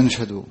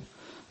 وأنشدوا: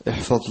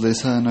 احفظ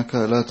لسانك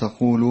لا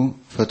تقول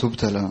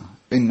فتبتلى،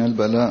 إن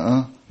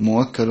البلاء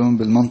موكل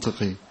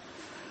بالمنطق.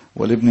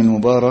 ولابن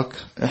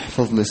المبارك: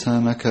 احفظ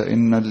لسانك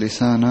إن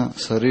اللسان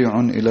سريع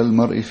إلى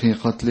المرء في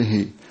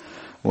قتله،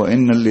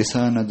 وإن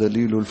اللسان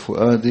دليل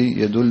الفؤاد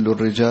يدل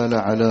الرجال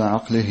على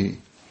عقله.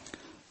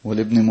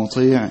 ولابن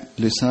مطيع: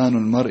 لسان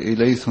المرء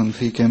ليث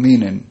في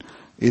كمين،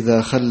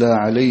 إذا خلى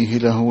عليه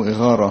له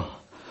إغارة،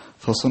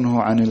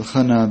 فصنه عن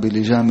الخنا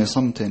بلجام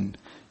صمت،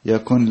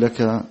 يكن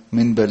لك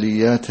من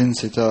بليات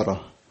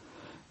ستارة.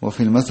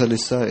 وفي المثل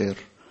السائر: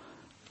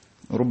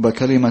 رب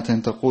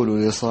كلمة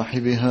تقول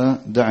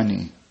لصاحبها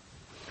دعني.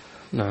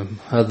 نعم.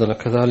 هذا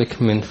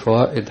كذلك من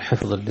فوائد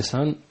حفظ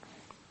اللسان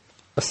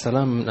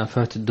السلام من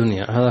آفات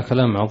الدنيا. هذا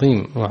كلام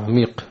عظيم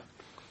وعميق،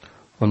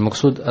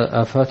 والمقصود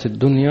آفات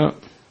الدنيا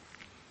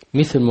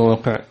مثل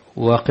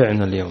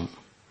واقعنا اليوم.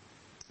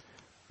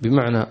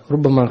 بمعنى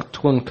ربما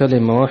تكون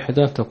كلمة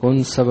واحدة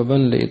تكون سببا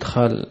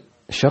لإدخال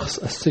شخص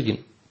السجن،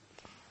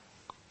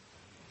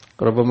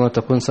 ربما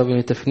تكون سببا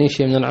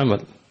لتفنيشه من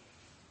العمل،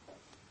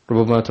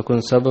 ربما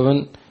تكون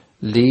سببا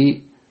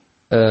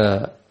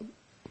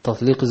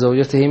لتطليق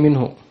زوجته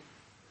منه،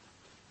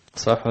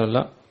 صح ولا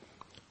لا؟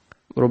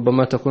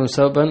 ربما تكون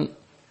سببا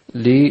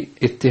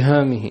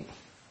لاتهامه.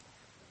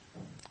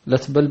 لا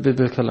تبلبل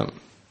بالكلام.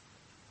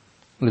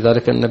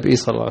 لذلك النبي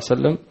صلى الله عليه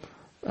وسلم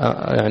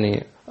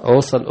يعني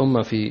أوصى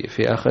الأمة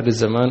في آخر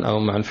الزمان أو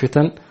مع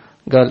الفتن،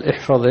 قال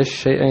احفظ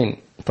شيئين.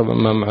 طبعا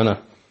ما معناه؟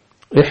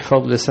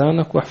 احفظ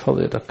لسانك واحفظ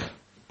يدك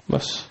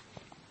بس.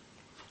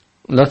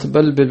 لا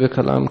تبلبل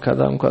بكلام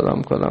كلام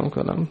كلام كلام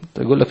كلام.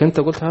 تقول لك أنت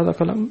قلت هذا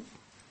كلام،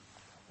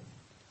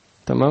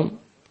 تمام؟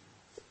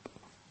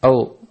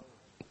 أو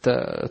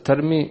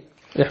ترمي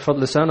احفظ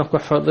لسانك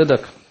واحفظ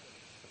يدك.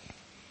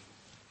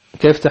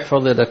 كيف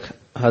تحفظ يدك؟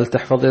 هل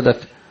تحفظ يدك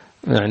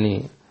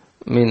يعني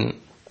من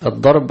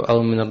الضرب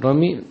أو من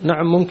الرمي؟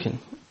 نعم ممكن.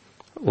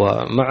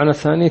 ومعنى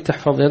ثاني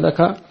تحفظ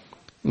يدك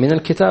من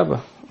الكتابة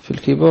في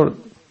الكيبورد،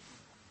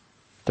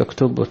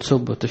 تكتب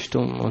وتسب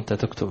وتشتم وأنت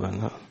تكتب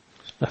عنها.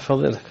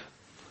 احفظ يدك.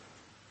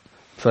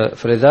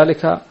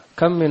 فلذلك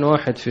كم من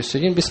واحد في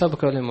السجن بسبب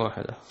كلمة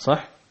واحدة،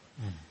 صح؟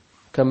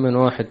 كم من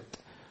واحد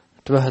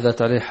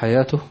تبهدت عليه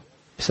حياته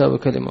بسبب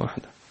كلمة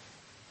واحدة،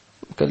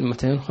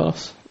 كلمتين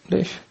خلاص.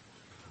 ليش؟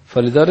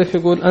 فلذلك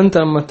يقول أنت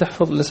أما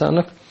تحفظ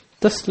لسانك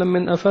تسلم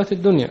من آفات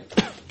الدنيا.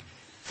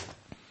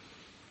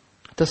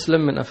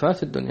 تسلم من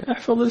آفات الدنيا.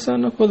 احفظ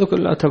لسانك وذكر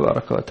الله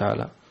تبارك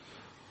وتعالى.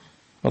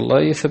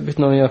 الله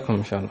يثبتنا وإياكم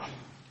إن شاء الله.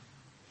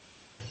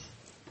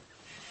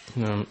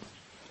 نعم.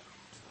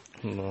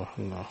 الله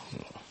الله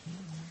الله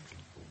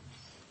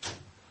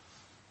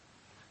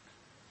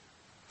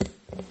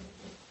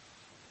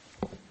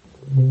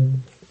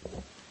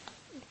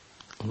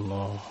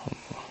الله.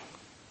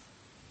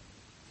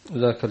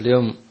 ذاك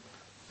اليوم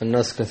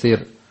الناس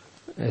كثير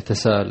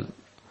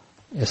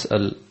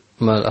يسأل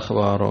ما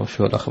الأخبار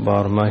وشو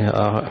الأخبار، ما هي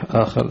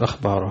آخر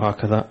الأخبار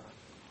وهكذا.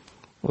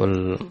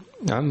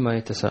 عما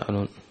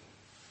يتساءلون.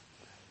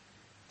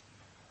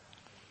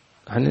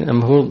 يعني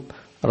المفروض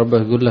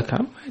ربك يقول لك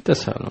عما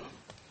يتساءلون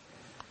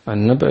عن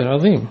النبأ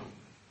العظيم.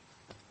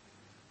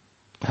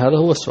 هذا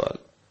هو السؤال.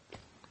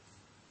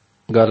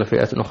 قال في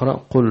آية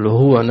أخرى: قل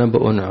هو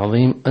نبأ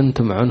عظيم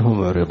أنتم عنه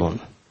معرضون.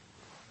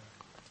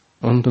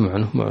 أنتم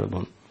عنه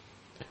معرضون.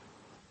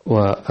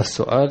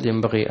 والسؤال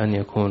ينبغي أن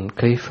يكون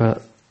كيف،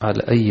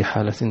 على أي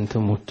حالة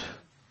تموت.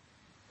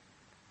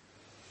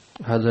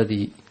 هذا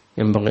الذي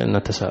ينبغي أن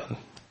نتساءل،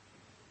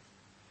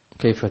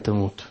 كيف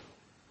تموت.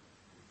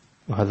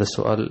 وهذا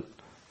السؤال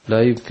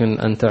لا يمكن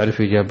أن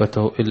تعرف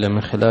إجابته إلا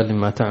من خلال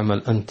ما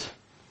تعمل أنت.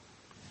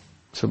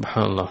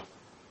 سبحان الله.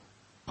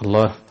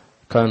 الله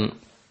كان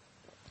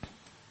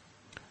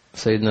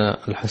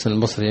سيدنا الحسن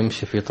البصري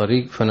يمشي في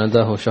طريق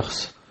فناداه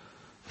شخص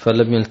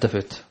فلم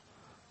يلتفت،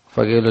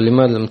 فقال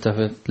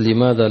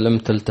لماذا لم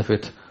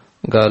تلتفت؟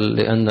 قال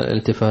لأن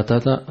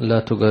الالتفاتات لا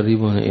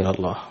تقربني إلى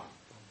الله.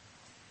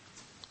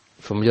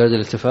 فمجرد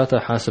الالتفاتة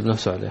حاسب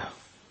نفسه عليها.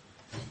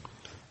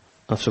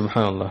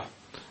 سبحان الله،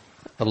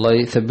 الله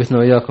يثبتنا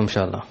وإياكم إن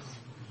شاء الله.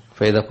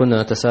 فإذا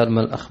كنا نتساءل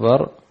ما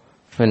الأخبار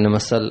فإنما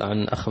اسأل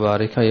عن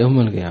أخبارك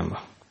يوم القيامة.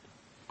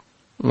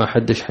 ما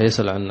حدش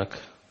حيسأل عنك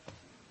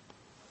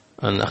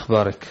عن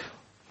أخبارك،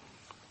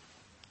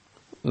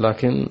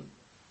 لكن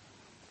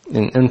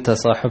إن أنت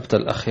صاحبت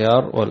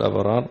الأخيار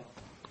والأبرار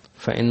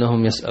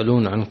فإنهم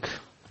يسألون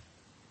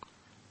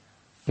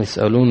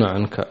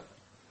عنك،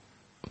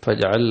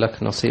 فاجعل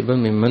لك نصيبا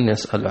ممن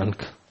يسأل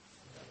عنك،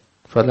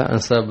 فلا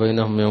أنساب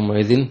بينهم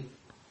يومئذ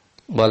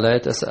ولا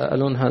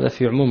يتساءلون. هذا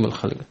في عموم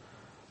الخلق،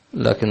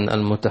 لكن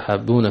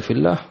المتحابون في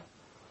الله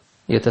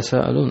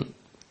يتساءلون.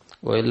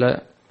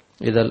 وإلا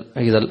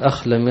إذا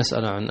الأخ لم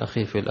يسأل عن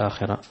أخيه في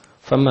الآخرة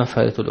فما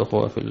فائدة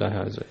الأخوة في الله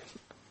عز وجل.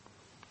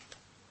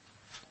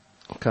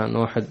 كان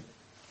واحد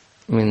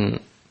من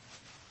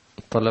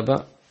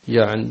الطلبة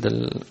جاء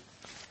عند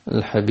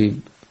الحبيب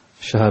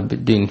شهاب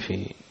الدين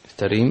في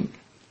تريم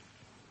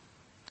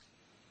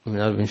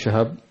من آل بن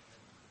شهاب،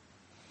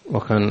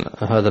 وكان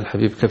هذا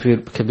الحبيب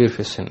كبير في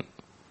السن،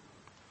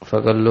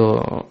 فقال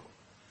له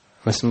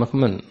اسمك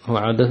من؟ هو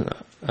عادة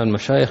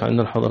المشايخ عند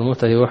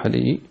الحضرموت أي واحد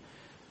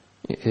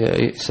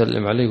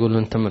يسلم عليه يقول له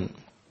أنت من،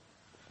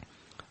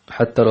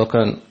 حتى لو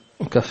كان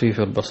كفيف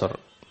البصر.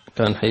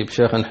 كان حبيب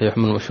شيخ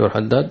يحمل مشهور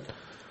حداد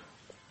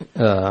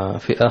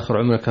في آخر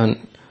عمره كان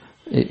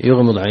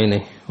يغمض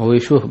عينيه، هو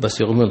يشوف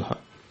بس يغمضها،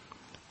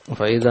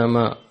 فإذا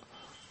ما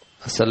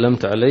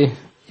سلمت عليه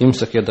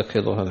يمسك يدك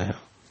يضغط عليها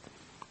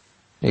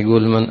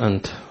يقول من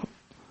أنت؟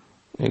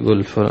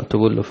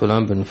 تقول له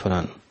فلان بن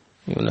فلان،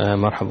 يقول له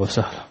مرحبا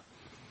وسهلا.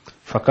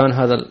 فكان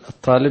هذا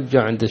الطالب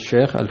جاء عند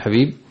الشيخ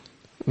الحبيب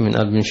من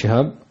آل بن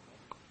شهاب،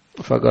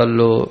 فقال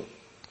له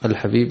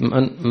الحبيب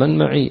من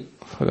معي؟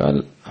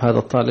 فقال هذا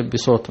الطالب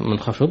بصوت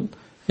منخفض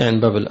يعني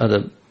باب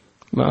الأدب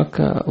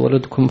معك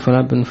ولدكم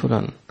فلان بن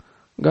فلان.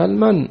 قال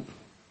من؟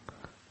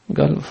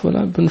 قال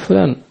فلان بن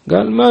فلان.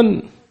 قال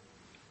من؟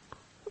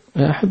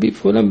 يا حبيب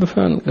فلان بن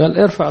فلان. قال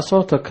ارفع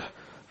صوتك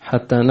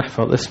حتى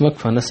نحفظ اسمك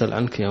فنسأل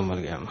عنك يوم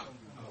القيامة.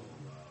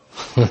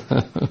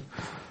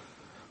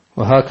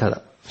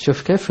 وهكذا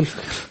شوف كيف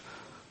الفكر،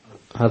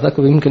 هذاك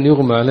يمكن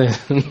يغمى عليه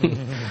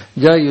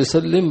جاي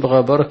يسلم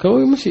بغى بركة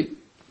ويمشي.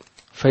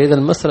 فإذا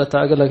المسألة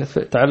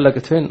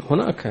تعلقت فين؟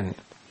 هناك يعني.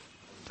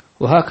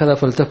 وهكذا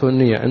فلتكن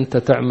النية، أنت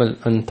تعمل،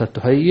 أنت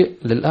تهيئ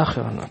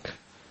للآخر هناك،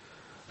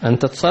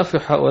 أنت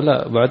تصافح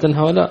هؤلاء، بعدين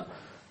هؤلاء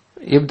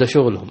يبدأ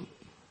شغلهم،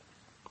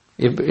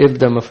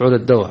 يبدأ مفعول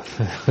الدواء.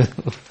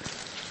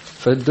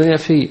 فالدنيا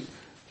في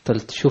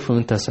تشوفهم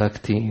أنت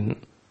ساكتين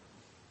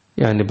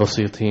يعني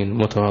بسيطين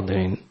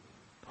متواضعين،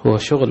 هو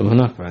شغل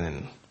هناك.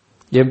 بعدين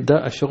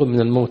يبدأ الشغل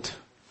من الموت،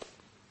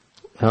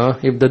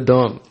 يبدأ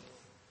الدوام.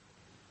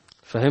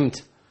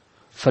 فهمت؟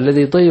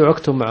 فالذي يضيع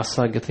وقته مع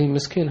الساقطين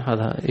مسكين،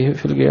 هذا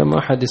في القيامة ما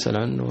أحد يسأل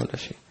عنه ولا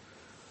شيء.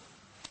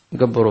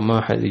 قبره ما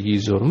أحد يجي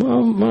يزور،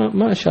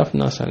 ما شاف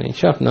ناس، يعني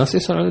شاف ناس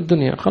يسأل عن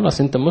الدنيا،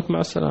 خلاص أنت مت مع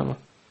السلامة.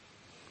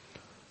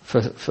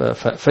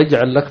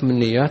 فاجعل لك من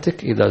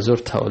نياتك إذا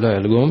زرت هؤلاء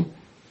القوم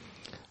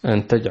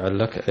أن تجعل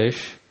لك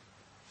إيش؟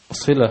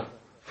 صلة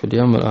في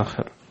اليوم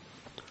الآخر،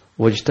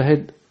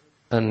 واجتهد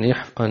أن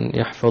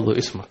يحفظوا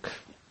اسمك.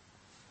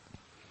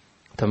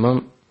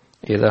 تمام؟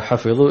 إذا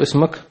حفظوا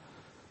اسمك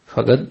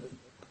فقد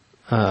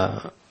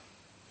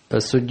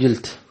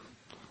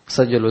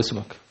سجلوا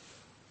اسمك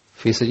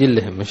في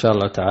سجلهم إن شاء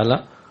الله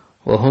تعالى،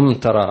 وهم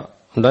ترى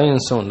لا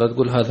ينسون. لا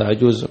تقول هذا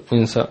عجوز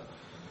وينسى،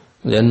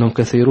 لأنهم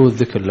كثيرو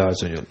الذكر الله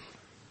عز وجل،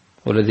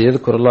 والذي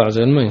يذكر الله عز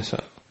وجل ما ينسى.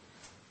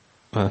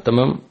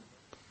 تمام؟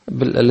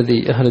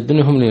 الذي أهل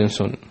الدنيا هم اللي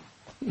ينسون،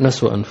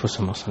 نسوا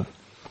أنفسهم أصلا.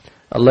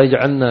 الله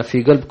يجعلنا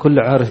في قلب كل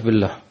عارف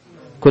بالله،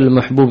 كل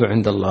محبوب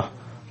عند الله،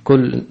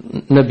 كل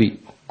نبي،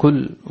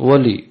 كل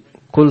ولي،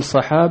 كل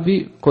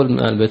صحابي، كل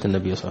من آل بيت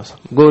النبي صلى الله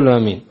عليه وسلم. قولوا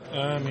آمين.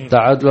 آمين.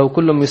 تعال لو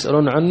كلهم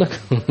يسألون عنك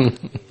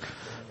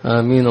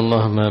آمين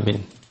اللهم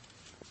آمين.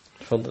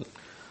 تفضل.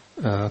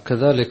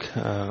 كذلك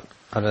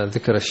على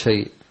ذكر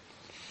الشيء،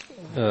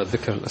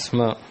 ذكر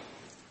الأسماء،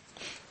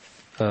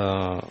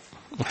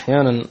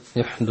 أحيانا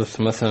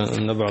يحدث مثلا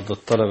أن بعض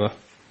الطلبة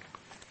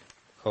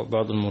أو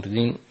بعض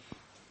الموردين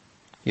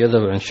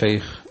يذهب عن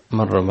شيخ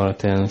مرة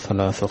مرتين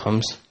ثلاث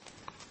وخمس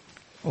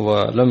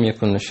ولم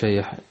يكن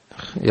الشيخ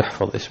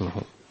يحفظ اسمه،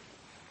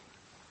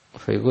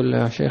 فيقول له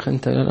يا شيخ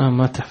أنت الآن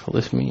ما تحفظ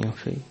اسمي أو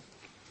شيء.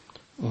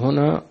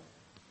 هنا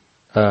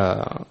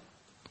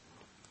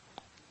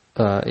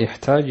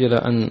يحتاج إلى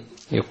أن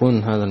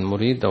يكون هذا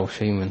المريد أو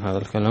شيء من هذا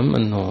الكلام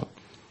أنه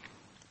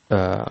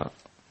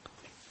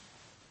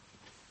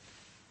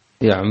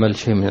يعمل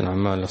شيء من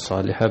الأعمال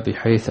الصالحة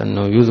بحيث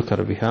أنه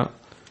يذكر بها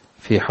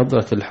في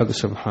حضرة الحق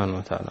سبحانه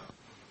وتعالى.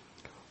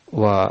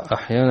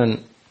 وأحيانا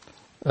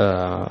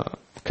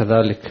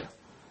كذلك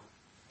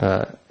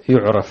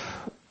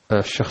يعرف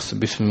الشخص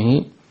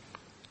باسمه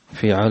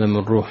في عالم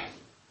الروح،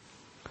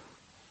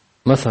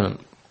 مثلا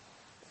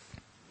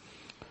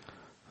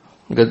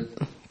قد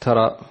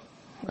ترى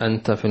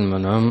أنت في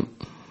المنام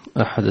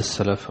أحد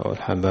السلف أو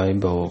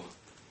الحبايب أو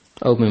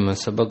ممن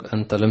سبق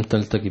أنت لم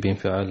تلتقي بهم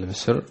في عالم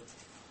السر،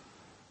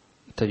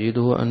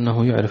 تجده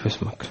أنه يعرف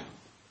اسمك.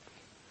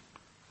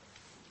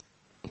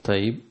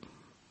 طيب،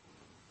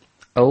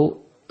 أو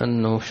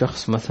أنه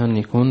شخص مثلا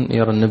يكون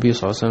يرى النبي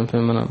صلى الله عليه وسلم في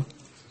المنام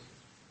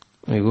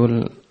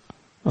يقول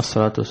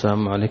الصلاة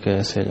والسلام عليك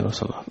يا سيدي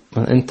رسول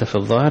الله، أنت في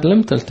الظاهر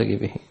لم تلتقي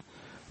به.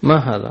 ما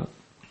هذا؟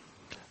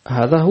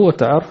 هذا هو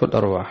تعارف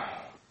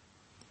الأرواح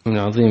من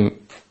عظيم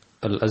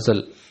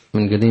الأزل،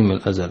 من قديم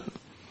الأزل.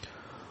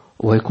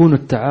 ويكون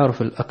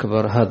التعارف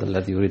الأكبر، هذا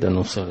الذي يريد أن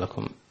نوصل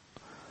لكم،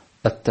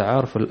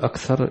 التعارف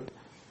الأكثر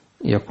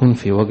يكون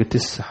في وقت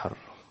السحر.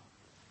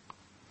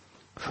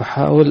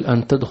 فحاول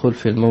أن تدخل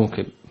في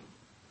الموكب.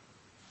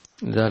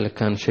 لذلك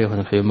كان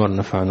شيخنا الحبيب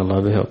نفعنا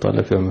الله به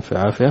وطال في يوم في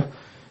عافية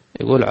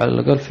يقول على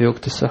الأقل في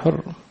وقت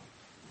السحر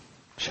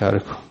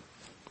شاركوا،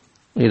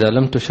 إذا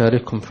لم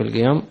تشاركهم في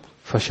القيام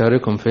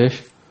فشاركهم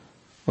فيش،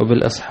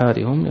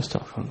 وبالأسحار هم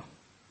يستغفرون.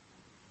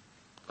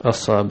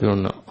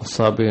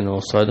 الصابرين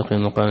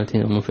والصادقين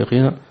والقانتين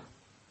والمنفقين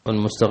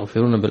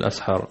والمستغفرون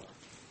بالأسحار.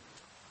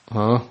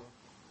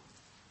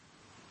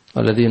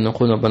 الذين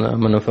يقولون ربنا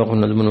آمنا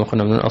وانفقنا ندمون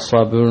وقنا من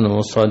الصابرون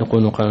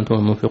والصادقون والقانتون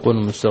والمنفقون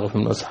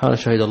والمستغفرون بالأسحار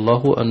شهد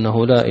الله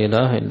أنه لا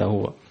إله إلا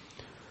هو.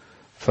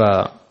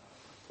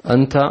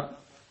 فأنت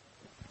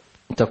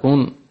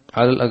تكون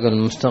على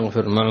الأقل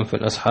مستغفر معهم في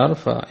الأسحار،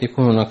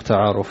 فيكون هناك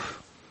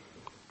تعارف.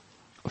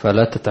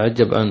 فلا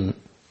تتعجب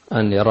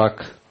أن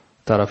يراك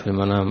ترى في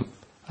المنام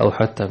أو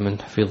حتى من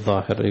في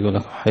الظاهر يقول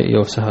لك حي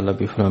وسهل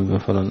بفلان بن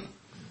فلان،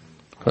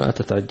 فلا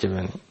تتعجب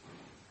يعني.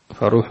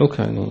 فروحك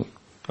يعني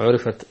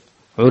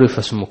عرف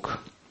اسمك،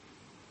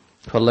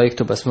 فالله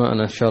يكتب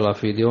أسماءنا إن شاء الله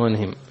في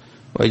ديوانهم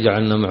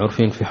ويجعلنا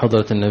معروفين في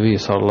حضرة النبي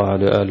صلى الله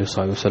عليه وآله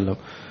وصحبه وسلم.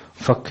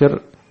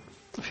 فكر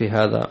في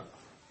هذا،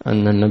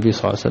 أن النبي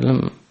صلى الله عليه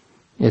وسلم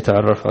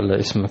يتعرف على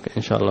اسمك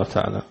إن شاء الله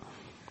تعالى.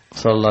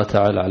 صلى الله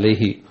تعالى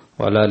عليه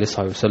وعلى آله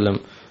وصحبه وسلم.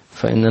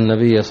 فإن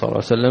النبي صلى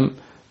الله عليه وسلم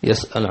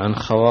يسأل عن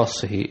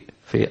خواصه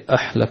في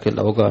أحلك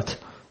الأوقات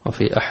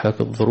وفي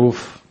أحلك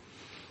الظروف.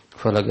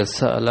 فلقد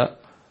سأل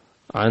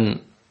عن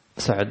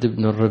سعد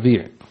بن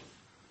الربيع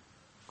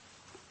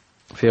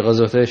في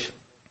غزوة ايش؟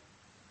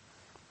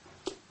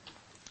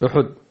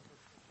 أحد.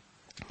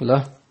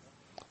 لا،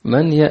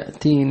 من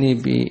يأتيني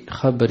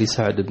بخبر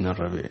سعد بن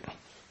الربيع؟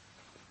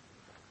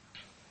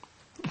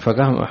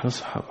 فقام أحد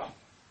الصحابة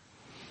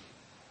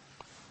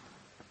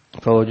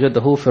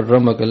فوجده في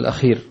الرمق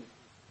الأخير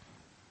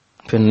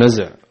في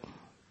النزع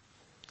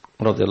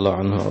رضي الله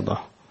عنه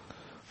وارضاه.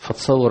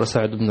 فتصور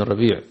سعد بن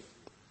الربيع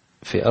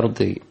في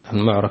أرض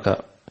المعركة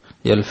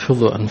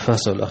يلفظ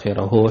أنفاسه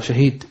الأخيرة وهو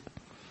شهيد.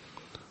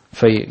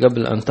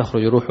 فقبل أن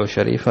تخرج روحه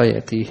شريفة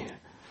يأتيه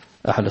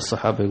أحد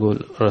الصحابة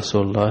يقول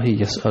رسول الله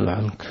يسأل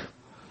عنك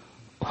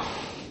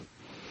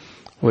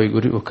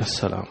ويقرئك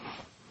السلام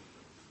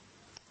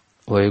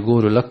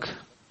ويقول لك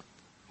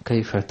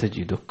كيف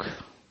تجدك،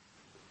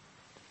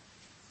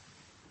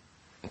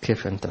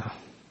 كيف أنت،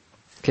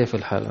 كيف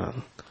الحال الآن.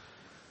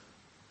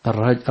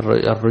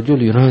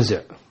 الرجل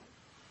ينازع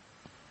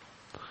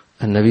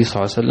النبي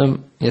صلى الله عليه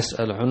وسلم،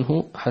 يسأل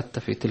عنه حتى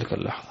في تلك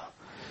اللحظة.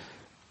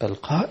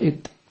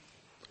 القائد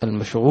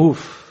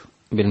المشغوف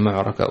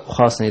بالمعركة،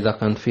 وخاصة إذا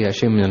كان فيها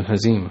شيء من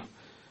الهزيمة،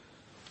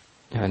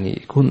 يعني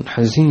يكون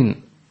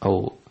حزين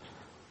أو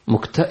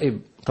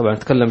مكتئب، طبعا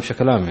تكلم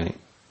بشكل عام، يعني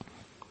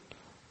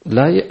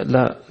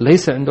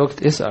ليس عنده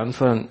وقت يسأل عن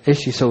فلان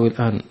إيش يسوي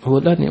الآن، هو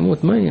الآن يموت.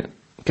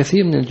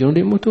 كثير من الجنود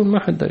يموتون ما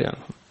حد دري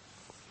عنهم،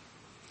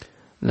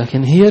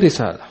 لكن هي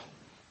رسالة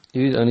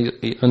يريد أن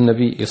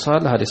النبي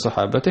يصالها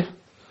لصحابته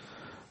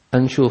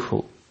أن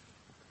شوفوا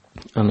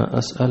أنا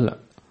أسأل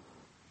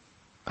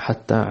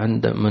حتى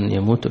عند من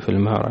يموت في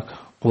المعركة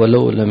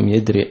ولو لم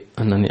يدري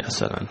أنني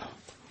أسأل عنه.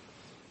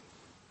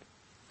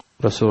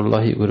 رسول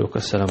الله يقولك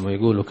السلام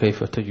ويقول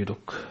كيف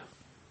تجدك.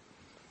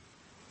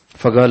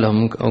 فقال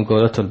لهم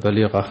قولته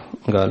البليغة،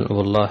 قال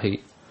والله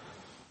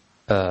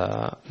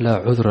لا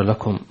عذر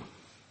لكم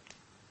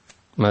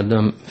ما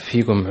دام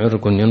فيكم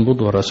عرق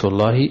ينبض ورسول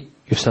الله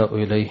يساء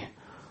إليه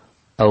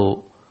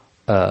أو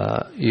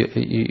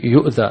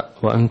يؤذى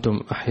وأنتم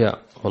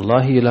أحياء،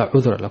 والله لا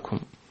عذر لكم.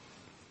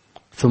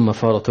 ثم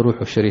فاضت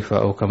روحه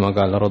الشريفة أو كما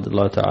قال رضي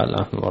الله تعالى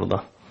عنه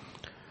وارضاه.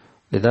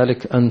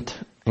 لذلك أنت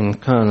إن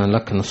كان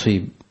لك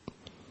نصيب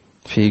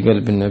في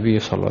قلب النبي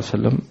صلى الله عليه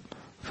وسلم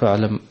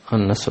فاعلم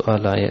أن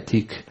السؤال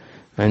يأتيك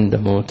عند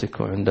موتك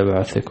وعند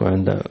بعثك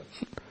وعند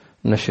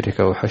نشرك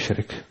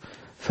وحشرك.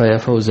 فيا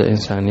فوز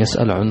إنسان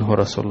يسأل عنه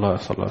رسول الله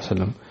صلى الله عليه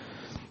وسلم،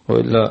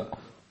 وإلا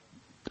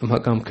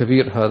مقام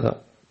كبير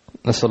هذا.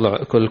 نسأل الله،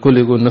 الكل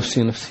يقول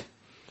نفسي نفسي،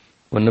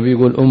 والنبي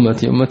يقول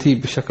أمتي أمتي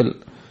بشكل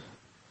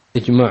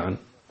إجماعا،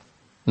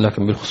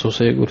 لكن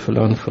بالخصوصية يقول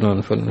فلان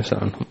فلان فلان يسأل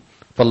عنهم.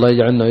 فالله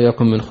يجعلنا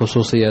وإياكم من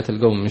خصوصيات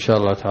القوم إن شاء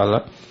الله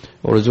تعالى،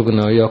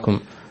 ورزقنا وإياكم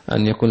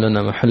أن يكون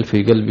لنا محل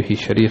في قلبه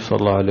شريف صلى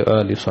الله عليه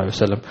وآله وصحبه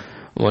وسلم.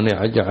 وأن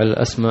يجعل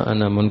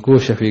أسماءنا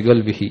منقوشة في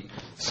قلبه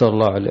صلى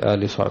الله عليه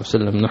وآله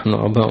وسلم. نحن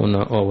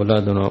أباؤنا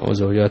وأولادنا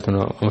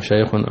وزوجاتنا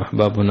ومشايخنا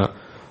أحبابنا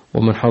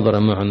ومن حضر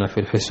معنا في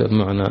الحس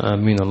معنا،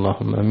 آمين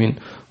اللهم آمين.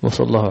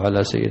 وصلى الله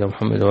على سيدنا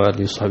محمد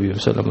وآله وصحبه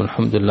وسلم،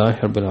 الحمد لله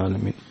رب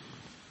العالمين.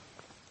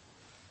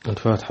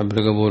 الفاتحة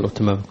بالقبول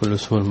وتمام كل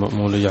سهول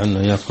مأمول، يجعلنا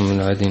إياكم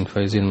من العادين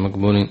فايزين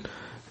مقبولين،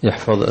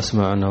 يحفظ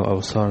أسماعنا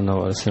وأبصارنا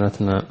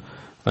وألسنتنا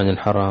عن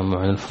الحرام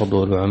وعن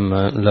الفضول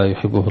وعما لا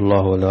يحبه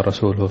الله ولا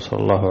رسوله صلى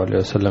الله عليه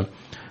وسلم،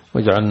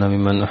 واجعلنا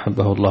ممن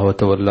أحبه الله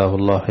وتولاه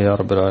الله يا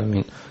رب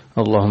العالمين.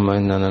 اللهم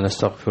إننا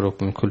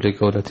نستغفرك من كل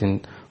قولة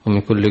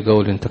ومن كل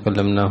قول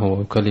تكلمناه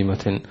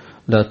وكلمة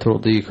لا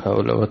ترضيك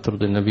ولا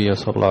ترضي النبي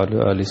صلى الله عليه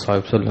وآله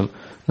وسلم.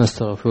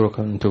 نستغفرك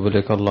ونتوب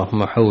إليك.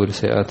 اللهم حول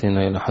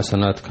سيئاتنا إلى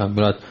حسنات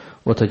كاملات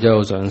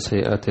وتجاوز عن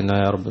سيئاتنا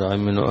يا رب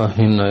العالمين،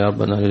 وأهلنا يا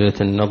ربنا ليلة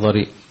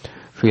النظر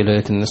في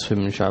ليلة النصف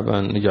من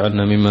شعبان.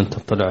 اجعلنا ممن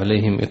تطلع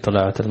عليهم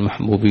اطلاعة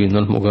المحبوبين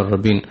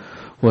والمقربين،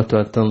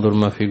 وتنظر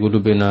ما في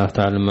قلوبنا،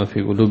 تعلم ما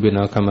في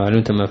قلوبنا كما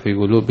علمت ما في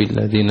قلوب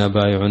الذين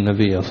بايعوا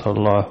النبي صلى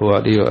الله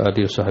عليه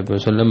وآله وصحبه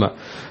وسلم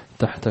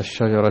تحت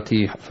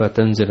الشجرة،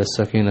 فتنزل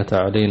السكينة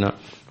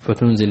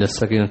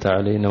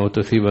علينا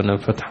وتثيبنا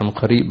فتحا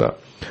قريبا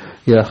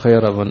يا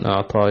خير من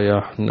أعطى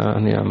يا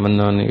حنان يا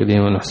منان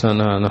إليه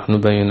ونحسانا نحن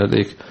بين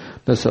يديك.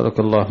 نسألك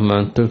اللهم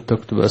أن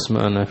تكتب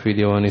أسماءنا في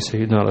ديوان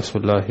سيدنا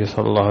رسول الله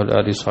صلى الله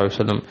عليه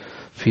وسلم،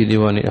 في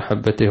ديوان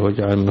أحبته،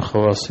 واجعل من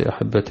خواص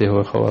أحبته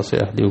وخواص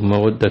أهله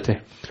ومودته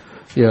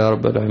يا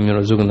رب العالمين.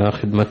 رزقنا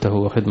خدمته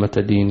وخدمة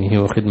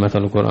دينه وخدمة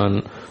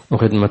القرآن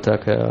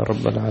وخدمتك يا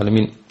رب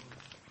العالمين،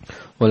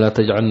 ولا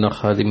تجعلنا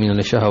خادمين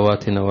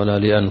لشهواتنا ولا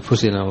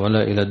لأنفسنا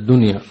ولا إلى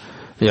الدنيا،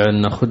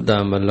 جعلنا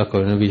خداما لك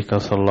ونبيك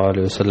صلى الله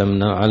عليه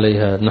وسلم.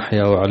 عليها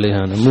نحيا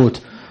وعليها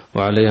نموت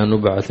وعليها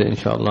نبعث إن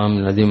شاء الله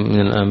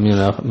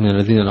من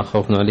الذين لا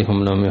خوف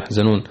عليهم ولا هم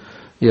يحزنون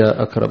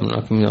يا أكرم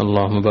الأكرمين.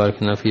 اللهم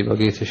باركنا في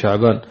بقية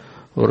شعبان،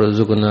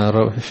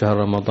 ورزقنا شهر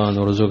رمضان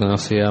ورزقنا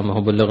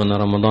صيامه، بلغنا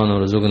رمضان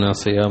ورزقنا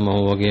صيامه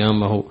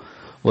وقيامه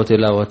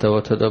وتلاوته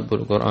وتدبر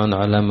القرآن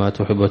على ما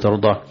تحب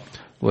وترضى،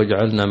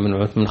 واجعلنا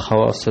من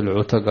خواص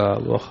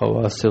العتقى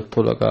وخواص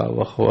الطلقى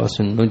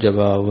وخواص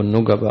النجبى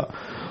والنقبى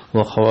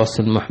وخواص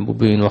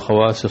المحبوبين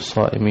وخواص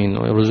الصائمين،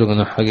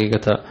 ويرزقنا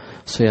حقيقة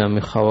صيام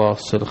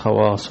خواص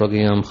الخواص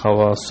وقيام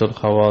خواص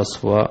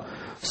الخواص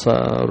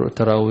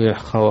وتراويح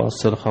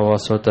خواص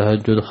الخواص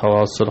وتهجد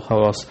خواص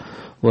الخواص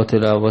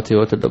وتلاوة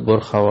وتدبر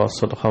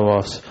خواص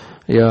الخواص.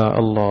 يا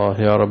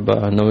الله يا رب،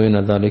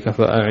 نوينا ذلك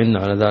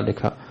فأعنا على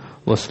ذلك،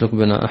 واسلك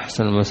بنا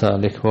أحسن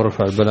المسالك،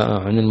 وارفع البلاء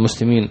عن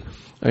المسلمين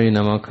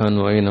أينما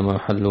كانوا أينما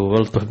حلوا،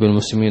 والطف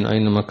بالمسلمين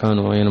أينما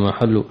كانوا أينما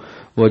حلوا،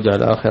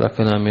 واجعل آخر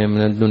كلامهم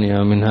من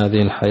الدنيا من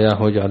هذه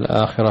الحياة، واجعل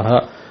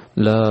آخرها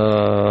لا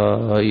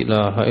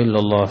إله إلا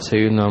الله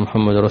سيدنا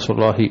محمد رسول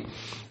الله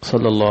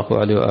صلى الله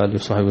عليه وآله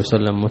وصحبه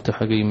وسلم،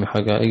 وتحقيم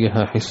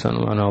حقائقها حسا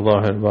وعلى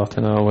ظاهر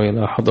باطنا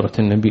وإلى حضرة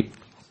النبي.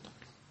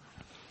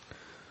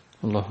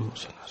 اللهم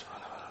صل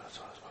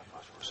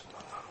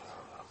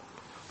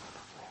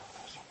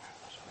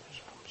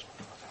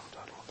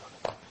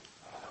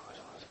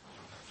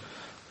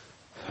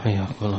حياكم الله.